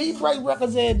trophy. See, he break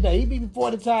records every day. He beat me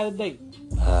 40 times a day.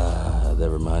 That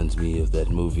reminds me of that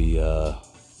movie, The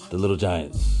Little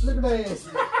Giants. Look at that.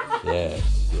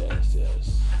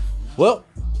 Yes. Well,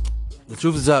 the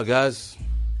truth is out, guys.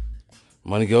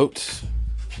 Money Goat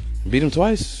beat him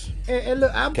twice. And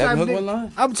look, I'm Captain type Hook of one line?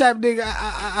 nigga. I'm type of nigga.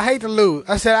 I hate to lose.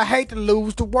 I said I hate to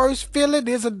lose. The worst feeling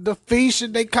is a defeat.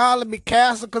 They calling me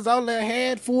castle because only a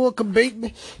handful can beat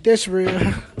me. That's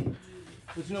real.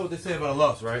 But you know what they say about a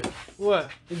loss, right? What?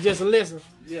 It's just a lesson.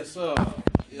 Yes, sir.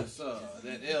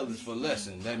 That L is for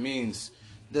lesson. That means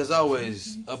there's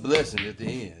always a blessing at the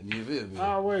end. You feel me?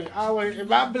 Always. And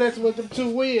my blessing was them 2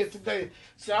 wins today.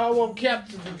 So I won't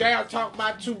capture the down talk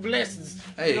my 2 blessings.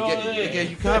 Hey, You know what I'm it saying? gave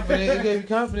you confidence. It gave you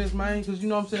confidence, man. Because you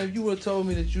know what I'm saying. If you would have told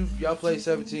me that y'all played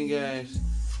 17 games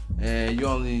and you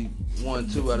only won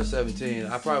 2 out of 17,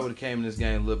 I probably would have came in this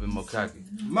game a little bit more cocky.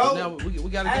 But now we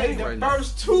got a game right now. The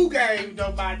first 2 games,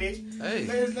 though, my nigga.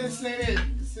 Hey. Let's say that.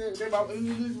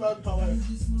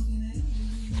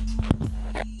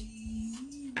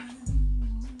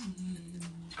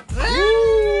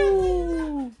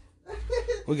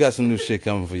 We got some new shit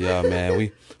coming for y'all,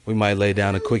 man. We might lay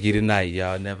down a quickie tonight.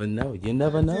 Y'all never know. You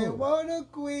never know. What a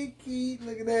quickie.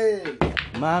 Look at that.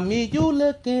 Mommy, you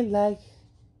looking like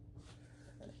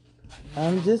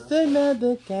I'm just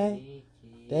another guy.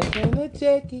 That ain't a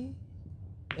checky.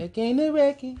 That ain't a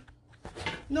wrecky.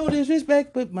 No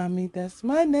disrespect, but mommy, that's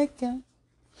my neck count.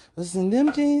 What's in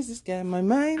them jeans? It's got my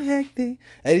mind hectic.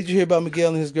 Hey, did you hear about Miguel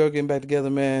and his girl getting back together,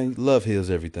 man? Love heals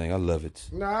everything. I love it.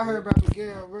 No, I heard about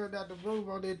Miguel running out the room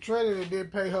on that trailer and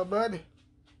didn't pay her money.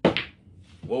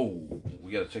 Whoa,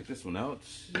 we gotta check this one out.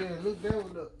 Yeah, look that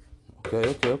one up.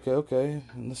 Okay.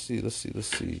 Let's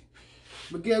see.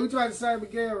 Miguel, we tried to say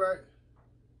Miguel, right?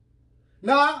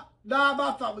 Nah,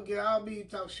 my fault, Miguel. I don't mean to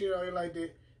talk shit on you like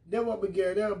that. That was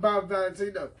Miguel. That was Bob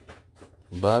Valentino.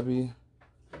 Bobby.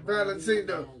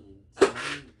 Valentino.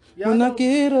 When I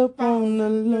get up on the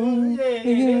lawn.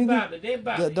 Yeah, they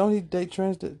Bobby. Don't he date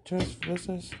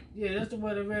transvestites? Yeah, that's the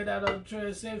one that ran out on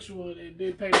transsexual and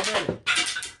didn't pay the money.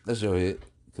 That's your hit,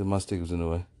 because my stick was in the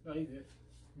way. No, he good.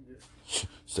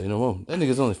 Say no more. That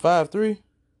nigga's only 5'3".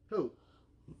 Who?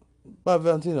 Bob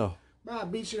Valentino. I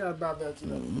beat shit out of Bob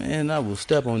Valentino. Man, I will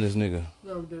step on this nigga.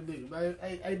 Love that nigga, man.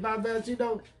 Hey, Bob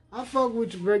Valentino, I fuck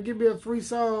with you, bro. Give me a free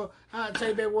song. I'll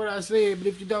take back what I said, but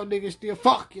if you don't, nigga, still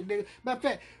fuck you, nigga. Matter of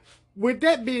fact, with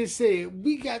that being said,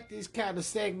 we got this kind of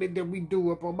segment that we do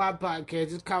up on my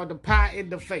podcast. It's called the Pie in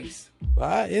the Face.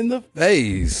 Pie in the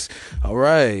face. All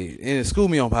right. And school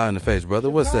me on pie in the face, brother.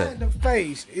 What's Pie that? in the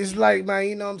face. It's like, man,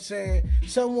 you know what I'm saying?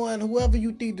 Someone, whoever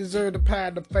you think deserve the pie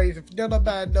in the face, if don't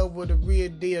nobody know what the real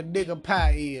deal nigga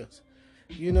pie is.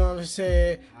 You know what I'm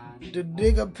saying? The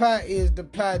nigga pie is the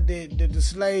pie that the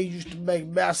slaves used to make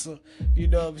massa. You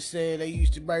know what I'm saying? They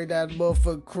used to bring down the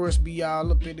motherfucking crust, be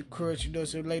all up in the crust. You know what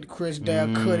I'm saying? Lay the crust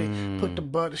down, cut it, put the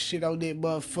butter shit on that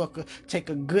motherfucker. Take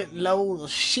a good load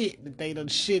of shit that they done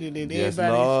shitted in. Yes,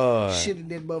 Everybody Lord. shitted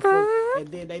that motherfucker. And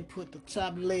then they put the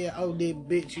top layer on that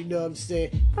bitch. You know what I'm saying?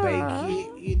 Bake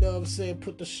it. You know what I'm saying?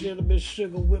 Put the cinnamon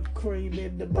sugar whipped cream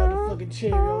in the motherfucking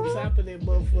cherry on top of that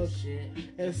motherfucker.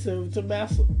 And serve it to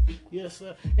massa. Yes,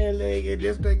 sir. And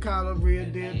this they call a real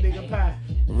deal nigga pie.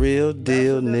 Real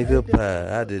deal nigga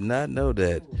pie. I did not know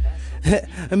that.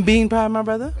 And bean pie, my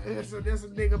brother? That's a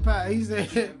nigga pie. He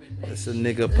said. That's a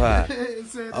nigga pie.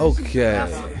 Okay.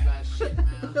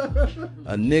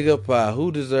 A nigga pie.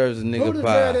 Who deserves a nigga Who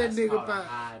pie? deserves that nigga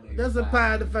pie? That's a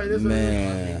pie in the face. That's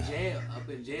Man. Up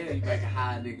in jail, you make a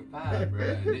high nigga pie, bro.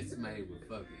 And this is made with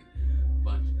fucking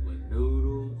bunch with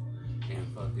noodles and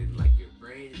fucking like your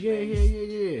bread.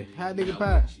 Yeah. High nigga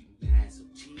pie. You can add some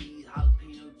cheese,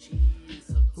 jalapeno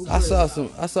cheese.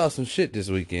 I saw some shit this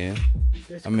weekend.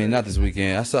 I mean, not this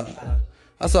weekend. I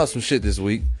saw some shit this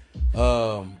week.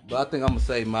 But I think I'm gonna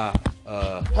say my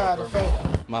Pie in the face.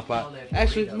 my pie.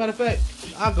 Actually, matter of fact,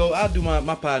 I'll do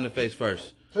my pie in the face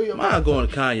first. Who your Mine going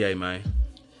to Kanye, man.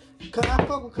 Cause I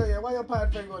fuck with Kanye. Why your pie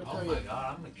in the face going to Oh Kanye? my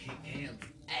god, I'm gonna kick him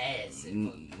ass.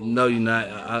 No, you're not.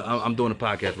 I'm doing a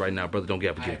podcast right now, brother. Don't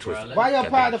get it twisted. Why your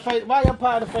pie in the face? Why your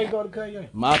pie in the face going to Kanye?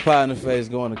 My pie in the face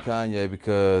going to Kanye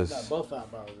because Both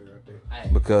eyeballs right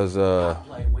there.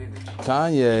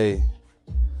 Kanye.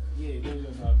 Yeah,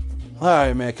 All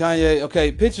right, man. Kanye.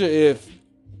 Okay, picture if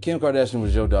Kim Kardashian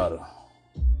was your daughter,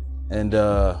 and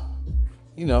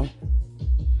you know,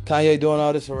 Kanye doing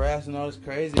all this harassing, all this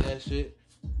crazy ass shit.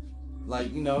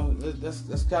 Like, you know,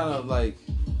 that's kind of like,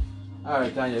 all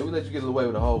right, Kanye, we let you get away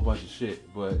with a whole bunch of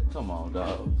shit, but come on,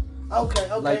 dog.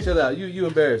 Okay. Like, chill out. You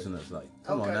embarrassing us. Like,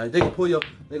 come on Okay. now. They gonna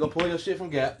pull your shit from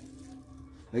Gap.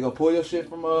 They gonna pull your shit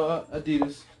from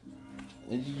Adidas,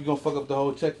 and you gonna fuck up the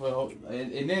whole check for the whole.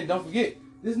 And then don't forget,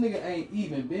 this nigga ain't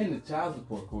even been to child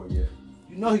support court yet.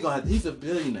 You know he's a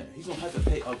billionaire. He's gonna have to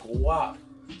pay a guap.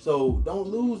 So don't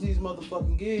lose these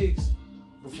motherfucking gigs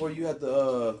before you have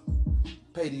to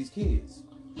pay these kids.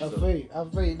 I feel.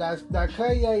 Now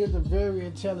Kanye is a very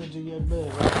intelligent young man,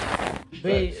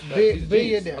 right?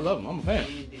 Billionaire. I love him. I'm a fan.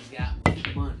 He's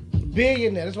got money.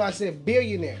 Billionaire. That's why I said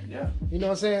billionaire. Yeah. You know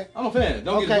what I'm saying? I'm a fan.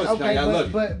 Don't get it twisted. I love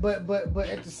you. But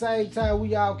at the same time,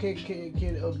 we all can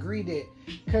agree that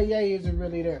Kanye isn't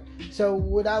really there. So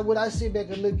would I sit back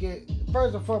and look at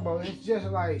first and foremost, it's just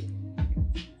like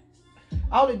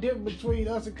only difference between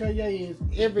us and Kanye is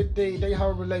everything. Their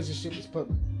whole relationship is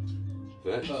public.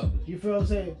 You feel what I'm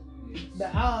saying?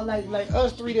 Now, like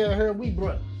us three down here, we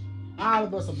brothers. All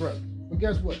of us are brothers. But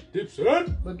guess what?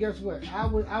 But guess what?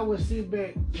 I would sit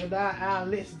back and I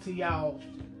listen to y'all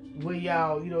when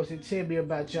y'all, you know, tell me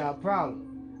about y'all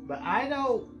problem. But I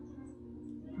don't,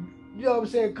 you know what I'm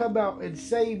saying, come out and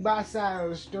say my side of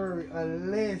the story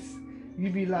unless you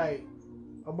be like,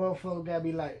 a motherfucker gotta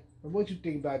be like, what you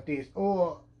think about this?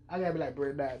 Or I gotta be like,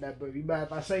 bro, nah, bro. You mind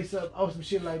if I say something or some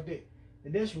shit like that?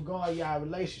 And disregard y'all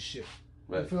relationship.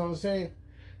 Right. You feel what I'm saying?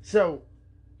 So,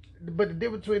 but the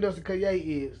difference between us and Kanye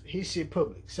is his shit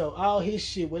public. So all his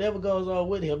shit, whatever goes on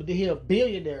with him, then he a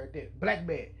billionaire at that, black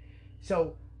man.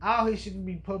 So all his shit can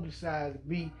be publicized,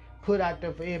 be put out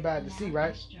there for everybody to see,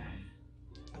 right?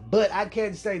 But I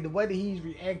can't say the way that he's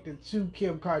reacting to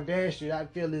Kim Kardashian, I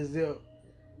feel as if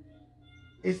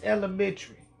it's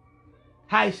elementary,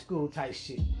 high school type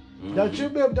shit. Mm-hmm. Don't you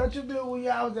remember when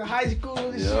y'all was in high school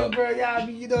and shit, bro? Y'all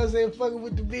be, you know what I'm saying, fucking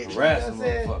with the bitch. You know what I'm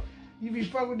saying? You be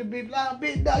fucking with the bitch, like,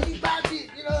 bitch, no, you my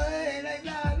bitch, you know what I'm saying? Like,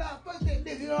 nah, fuck that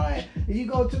nigga, you know what I'm saying? And you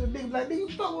go to the nigga like, nigga, you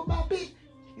fuck with my bitch.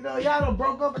 You know, y'all done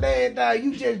broke up and everything.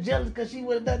 You just jealous because she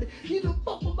would have done it. You done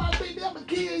fuck with my bitch, I'ma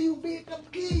kill you, bitch, I'ma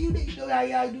kill you, nigga. You know how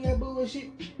y'all do that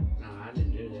bullshit? No, I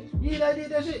didn't do that. You ain't did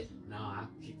that shit? No, I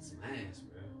kicked some ass,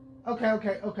 bro.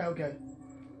 Okay.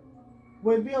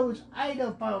 Well, to be honest, I ain't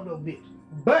never found no bitch.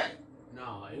 But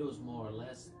no, it was more or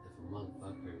less if a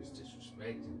motherfucker is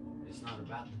disrespecting. It's not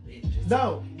about the bitch.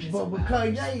 But with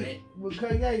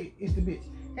Kanye, it's the bitch.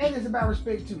 And it's about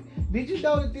respect too. Did you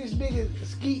know that this nigga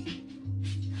Skeet?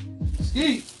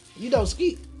 You know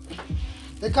Skeet?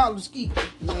 They call him Skeet.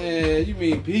 Man, you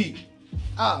mean Pete.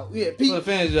 Oh, yeah, Pete. For the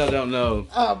fans y'all don't know.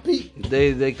 Pete.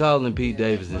 They call him Pete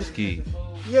Davidson Skeet.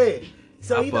 Yeah.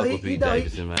 So I fuck with Pete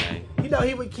Davidson, man. You know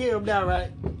he would kill him now,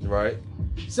 right? Right.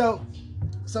 So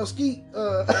Skeet,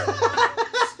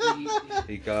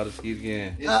 he called us Skeet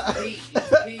again. It's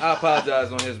Pete. I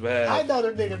apologize on his behalf. I know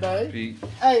the nigga name. Pete.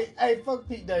 Hey, fuck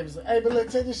Pete Davidson. Hey, but look,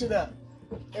 check this shit out.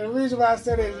 And the reason why I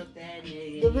say that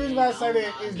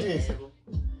is this.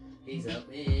 He's up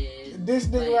in this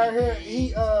nigga right here,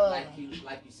 he like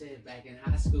you said back in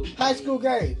high school. High school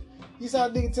game. You saw a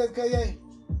nigga text Kanye?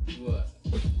 What?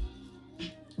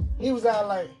 He was out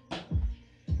like,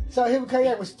 so him and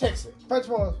Kanye was texting.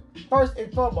 First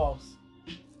and foremost,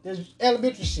 there's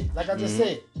elementary shit, like I just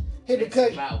said. Him and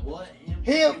Kanye. About what?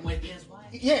 Him with his wife?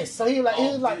 Yes. So he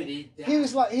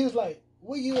was like,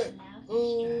 where you at?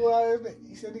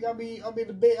 He said, nigga, I'm in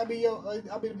the bed. I'm in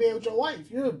the bed with your wife.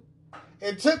 You know?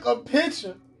 And took a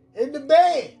picture in the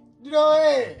bed. You know what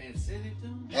I mean?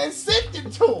 And sent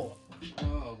it to him.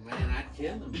 Oh man, I'd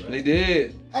kill him, bro. They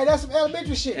did. Hey, that's some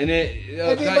elementary shit. And then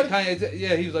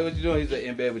Kanye, he was like, "What you doing?" He's like,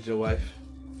 "In bed with your wife."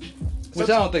 Which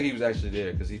I don't think he was actually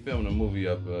there because he filmed a movie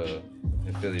up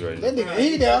in Philly right now. That nigga,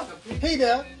 he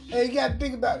there. And you got to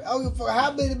think about it. I don't give a fuck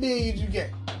how many millions you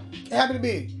get. How many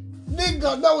millions? Nigga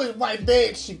gonna know his white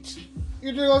bed sheets.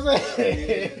 You know what I'm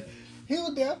saying? He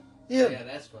was there. Yeah,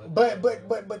 that's fine. But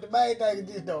the main thing is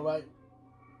this though, right?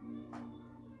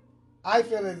 I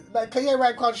feel it like Kanye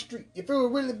right across the street. If it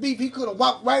was really beef, he could have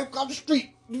walked right across the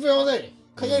street. You feel what I'm saying?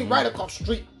 Kanye right across the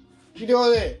street. You know what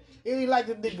I'm saying? It ain't like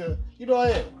the nigga. You know what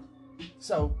I'm saying?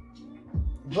 So,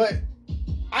 but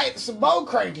some more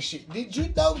crazy shit. Did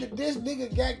you know that this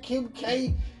nigga got Kim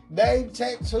K name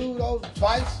tattooed on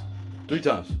twice? 3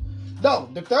 times. No,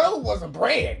 the third one was a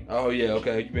brand. Oh yeah,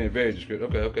 okay. You've been very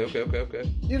descriptive.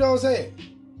 Okay. You know what I'm saying?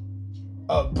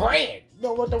 A brand. You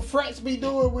know what the frats be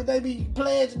doing when they be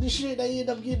pledging this shit? They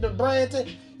end up getting the brand.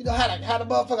 You know how the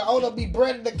motherfucker owner be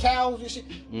branding the cows and shit.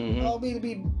 I don't mean to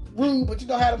be rude, but you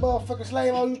know how the motherfucking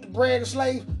slave owner used to brand the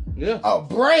slave? Yeah. A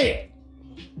brand.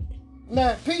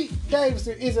 Now, Pete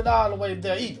Davidson isn't all the way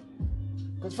there either.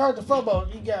 Because first and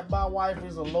foremost, he got my wife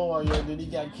as a lawyer, then he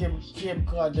got Kim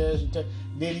Kardashian,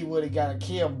 then he would have got a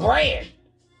Kim Brand.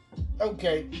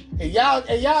 Okay. And y'all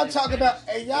talk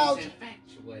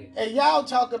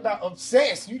about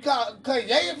obsessed. You call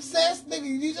Kanye obsessed, nigga?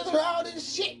 You just heard all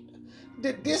this shit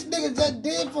that this nigga just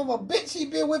did from a bitch he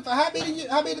been with for how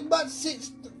many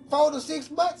months? 4 to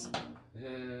 6 months.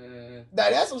 Now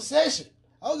that's obsession.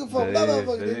 I don't give a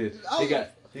fuck.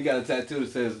 He got a tattoo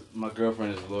that says "My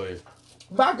girlfriend is a lawyer."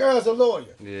 My girl's a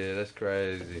lawyer. Yeah, that's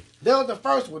crazy. That was the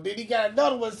first one. Then he got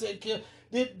another one that said Kim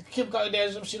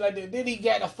Kardashian, some shit like that. Then he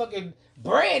got a fucking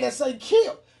brand that say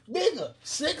Kim. Nigga,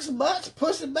 6 months,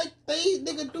 pussy make things,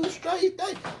 nigga do straight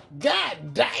things.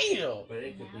 God damn. But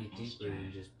it could be deeper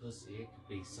than just pussy. It could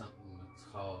be something that's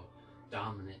called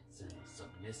dominance and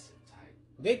submissive type.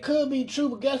 That could be true,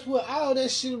 but guess what? All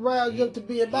that shit around you up to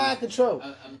be in mind control.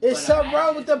 But It's something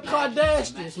wrong with them imagine-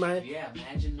 Kardashians, man. Yeah,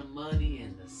 imagine the money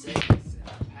and the sex and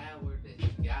the power that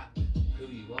you got, who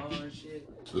you are and shit.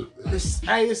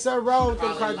 It's something wrong with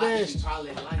them She Kardashians.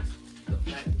 probably likes the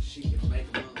fact that she can make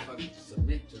a motherfucker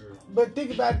submit to her. But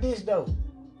think about this though.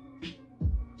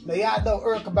 Now y'all know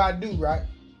Erykah Badu, right?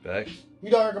 Facts.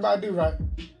 You know Erykah Badu, right?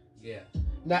 Yeah.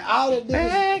 Now all the niggas.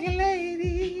 Bag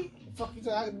lady. Fuck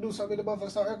you, I can do something to the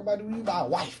motherfucker. So Erykah Badu, you my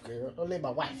wife, girl. Don't let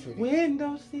my wife forget.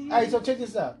 Window seat. Hey, so check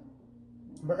this out.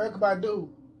 But Erykah Badu,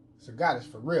 it's a goddess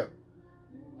for real.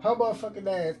 Her motherfucking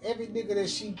ass, every nigga that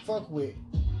she fuck with,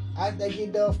 after they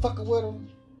get done fucking with him,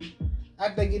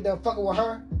 after they get done fucking with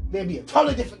her, they'll be a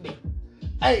totally different nigga.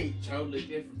 Hey,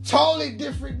 totally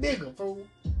different nigga, fool.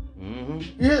 Mm-hmm.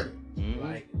 You hear me?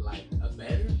 Mm-hmm. Like a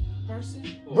better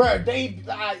person? Or- Bruh,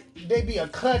 they be a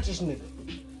conscious nigga.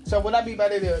 So what I mean by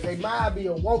that is, they mind be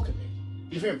awoken.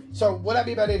 You feel me? So what I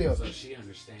mean by that is, So she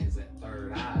understands that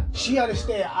third eye. she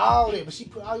understand all that, but she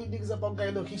put all you niggas up on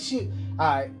game. Look, he shit.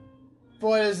 Alright.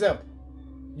 For example,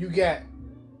 you got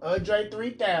Andre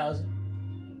 3000.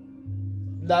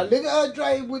 Now look at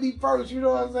Andre when he first, you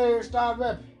know what I'm saying, start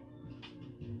rapping.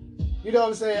 You know what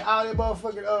I'm saying? All that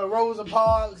motherfucking Rosa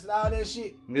Parks and all that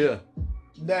shit. Yeah.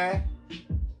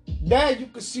 Now you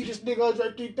can see this nigga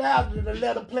Andre 3000 in the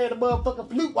letter playing the motherfucking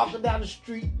flute walking down the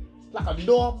street like a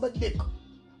normal nigga.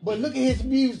 But look at his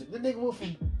music. The nigga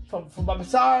went from I'm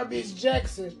sorry, Miss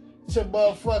Jackson to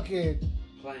motherfucking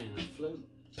Playing the flute.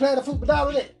 playing the flute, but not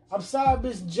with that. I'm sorry,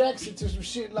 Miss Jackson to some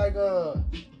shit like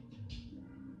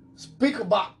speaker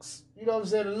box. You know what I'm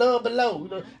saying? The Love Below. You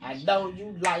know, I know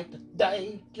you like the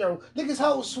day, yo. Nigga's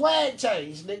whole swag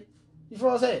changed, nigga. You feel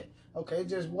what I'm saying? Okay,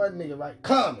 just one nigga, right?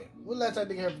 Common. When last time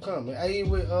nigga heard from Common? I ain't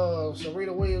with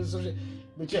Serena Williams or some shit.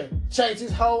 But yeah, changed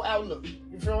his whole outlook.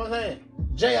 You feel what I'm saying?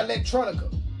 Jay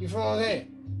Electronica. You feel what I'm saying?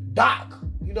 Doc.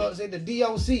 You know what I'm saying? The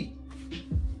DOC.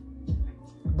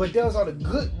 But they was on a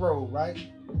good road, right?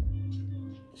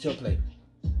 She'll play.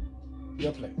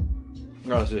 You'll play.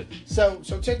 Oh shit. So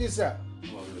check this out.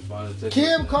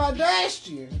 Kim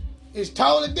Kardashian is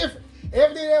totally different.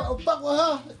 Everything that ever fuck with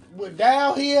her went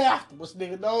down here afterwards,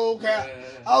 nigga. No cap.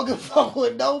 I don't give a fuck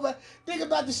with nobody. Think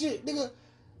about the shit, nigga.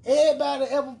 Everybody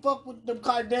that ever fuck with them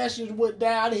Kardashians went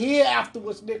down here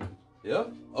afterwards, nigga. Yeah.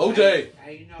 OJ.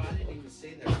 Hey, you know, I didn't even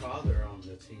see their father on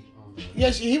the team.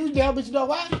 Yes, he was down, but you know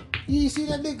why? You didn't see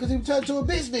that nigga because he was turned to a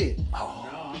bitch then. No,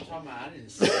 I'm talking about I didn't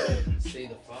see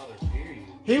the father, period.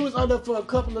 He was on there for a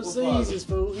couple of seasons,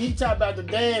 fool. He talking about the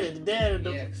dad and the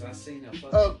Yeah, because I seen a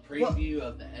fucking preview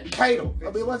of the episode. Kato. I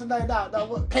mean, what's the name now? No,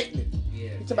 what? Caitlyn. Yeah.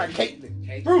 He talking about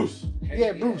Caitlyn. Bruce.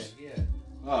 Yeah, Bruce.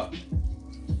 Yeah.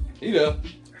 He there.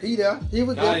 He there. He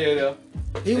was there. Kanye there.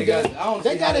 He was They there. got-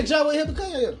 They got a job with him to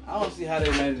come here. I don't see how they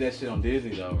landed that shit on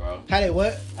Disney though, bro. How they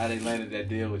what? How they landed that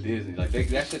deal with Disney. Like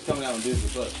that shit's coming out on Disney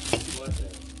Plus. What's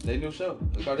that? They new show,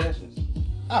 The Kardashians.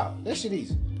 Oh, that shit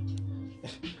easy.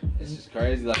 It's just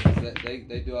crazy. Like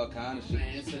they do all kind of shit.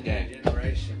 Man, it's a new Gang.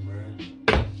 generation,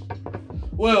 bro.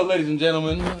 Well, ladies and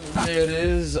gentlemen, there it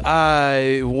is.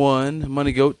 I won.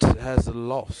 Money Goat has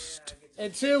lost.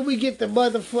 Until we get the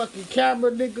motherfucking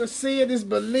camera, nigga, seeing is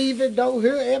believing. Don't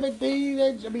hear everything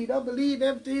don't believe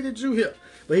everything that you hear.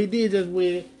 But he did just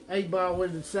win. 8-ball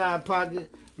with the side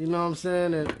pocket. You know what I'm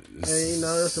saying? And you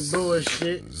know, that's some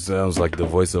bullshit. Sounds like the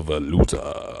voice of a looter.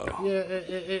 Yeah,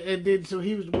 and then so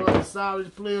he was one of the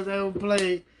solidest players I ever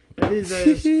played. And his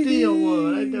ass still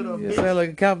won. Ain't that a You bitch? sound like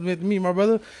a compliment to me, my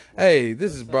brother. Hey,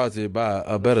 this is brought to you by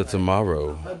A Better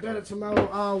Tomorrow. A better tomorrow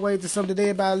always is something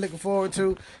everybody looking forward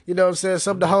to. You know what I'm saying?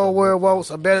 Something the whole world wants.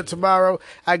 A better tomorrow.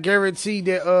 I guarantee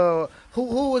that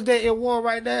who was that in war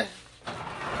right now?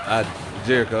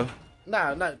 Jericho.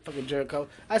 Nah, not fucking Jericho.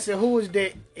 I said who is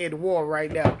that in war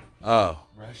right now? Oh.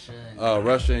 Russia.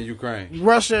 Russia and Ukraine.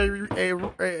 Russia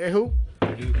and who?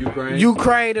 Ukraine.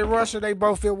 Ukraine and Russia, they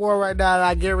both in war right now, and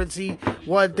I guarantee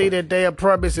one thing that they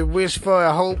promise and wish for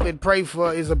and hope and pray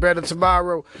for is a better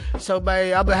tomorrow. So,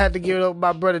 man, I'm going to have to give it up to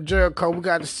my brother Jericho. We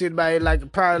got to sit, man,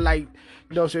 probably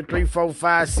you know, 3, 4,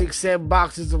 5, 6, 7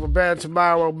 boxes of a better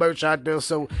tomorrow merch out there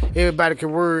so everybody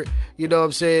can wear it. You know what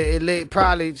I'm saying? It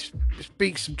probably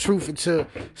speak some truth into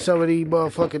some of these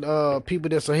motherfucking people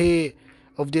that's ahead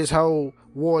of this whole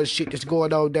war and shit that's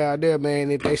going on down there,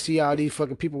 man. If they see all these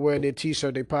fucking people wearing their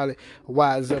t-shirt, they probably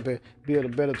wise up and build a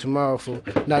better tomorrow for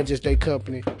not just their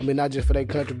company. I mean, not just for their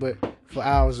country, but for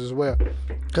ours as well.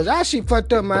 Cause our shit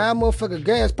fucked up, man. Our motherfucking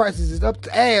gas prices is up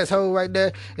to asshole right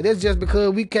there. And that's just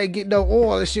because we can't get no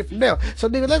oil and shit from them. So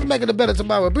nigga, let's make it a better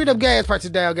tomorrow. Bring them gas prices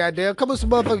down, goddamn. Come with some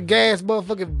motherfucking gas,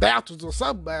 motherfucking vouchers or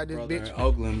something about this Brother, bitch. in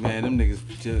Oakland, man, them niggas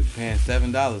just paying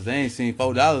 $7. They ain't seen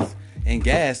 $4 in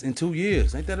gas in 2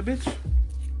 years. Ain't that a bitch?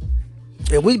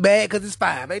 And we bad cause it's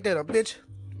 5. Ain't that a bitch?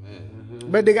 Man.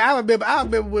 But nigga, I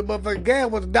remember when motherfucking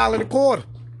gas was $1.25.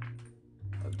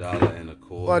 $1.25.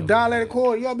 Or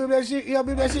 $1.25. Y'all remember that shit? Y'all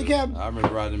remember that shit, Captain? I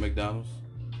remember riding to McDonald's,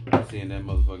 seeing that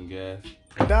motherfucking gas.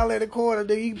 $1.25,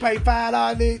 nigga. You can pay $5,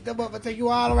 nigga. That motherfucker take you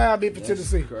all around Memphis,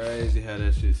 Tennessee. Crazy how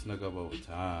that shit snuck up over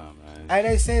time, man. Hey,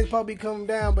 they say it's probably coming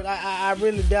down, but I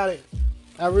really doubt it.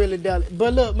 I really doubt it.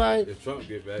 But look, man. If Trump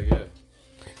get back, yeah.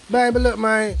 Man, but look,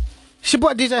 man. It's your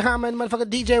boy DJ Harmon, motherfucking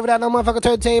DJ without no motherfucking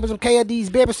turntables. Some KD's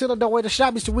baby still don't wait to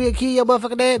shop. Mr. Will kill your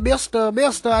motherfucking dad.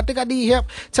 Mister, I think I need help.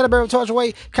 Tell the bird torch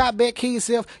away. Cop back, kill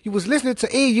yourself. You was listening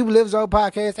to You Live Zone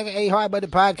Podcast, aka Hard Buddy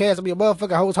Podcast. I'm your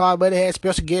motherfucking host, Hard Buddy. Had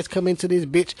special guests come into this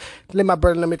bitch. Let my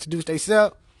brother them introduce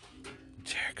themselves.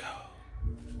 Jericho.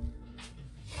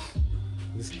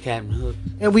 This is Captain Hook.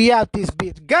 And we out this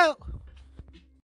bitch. Go!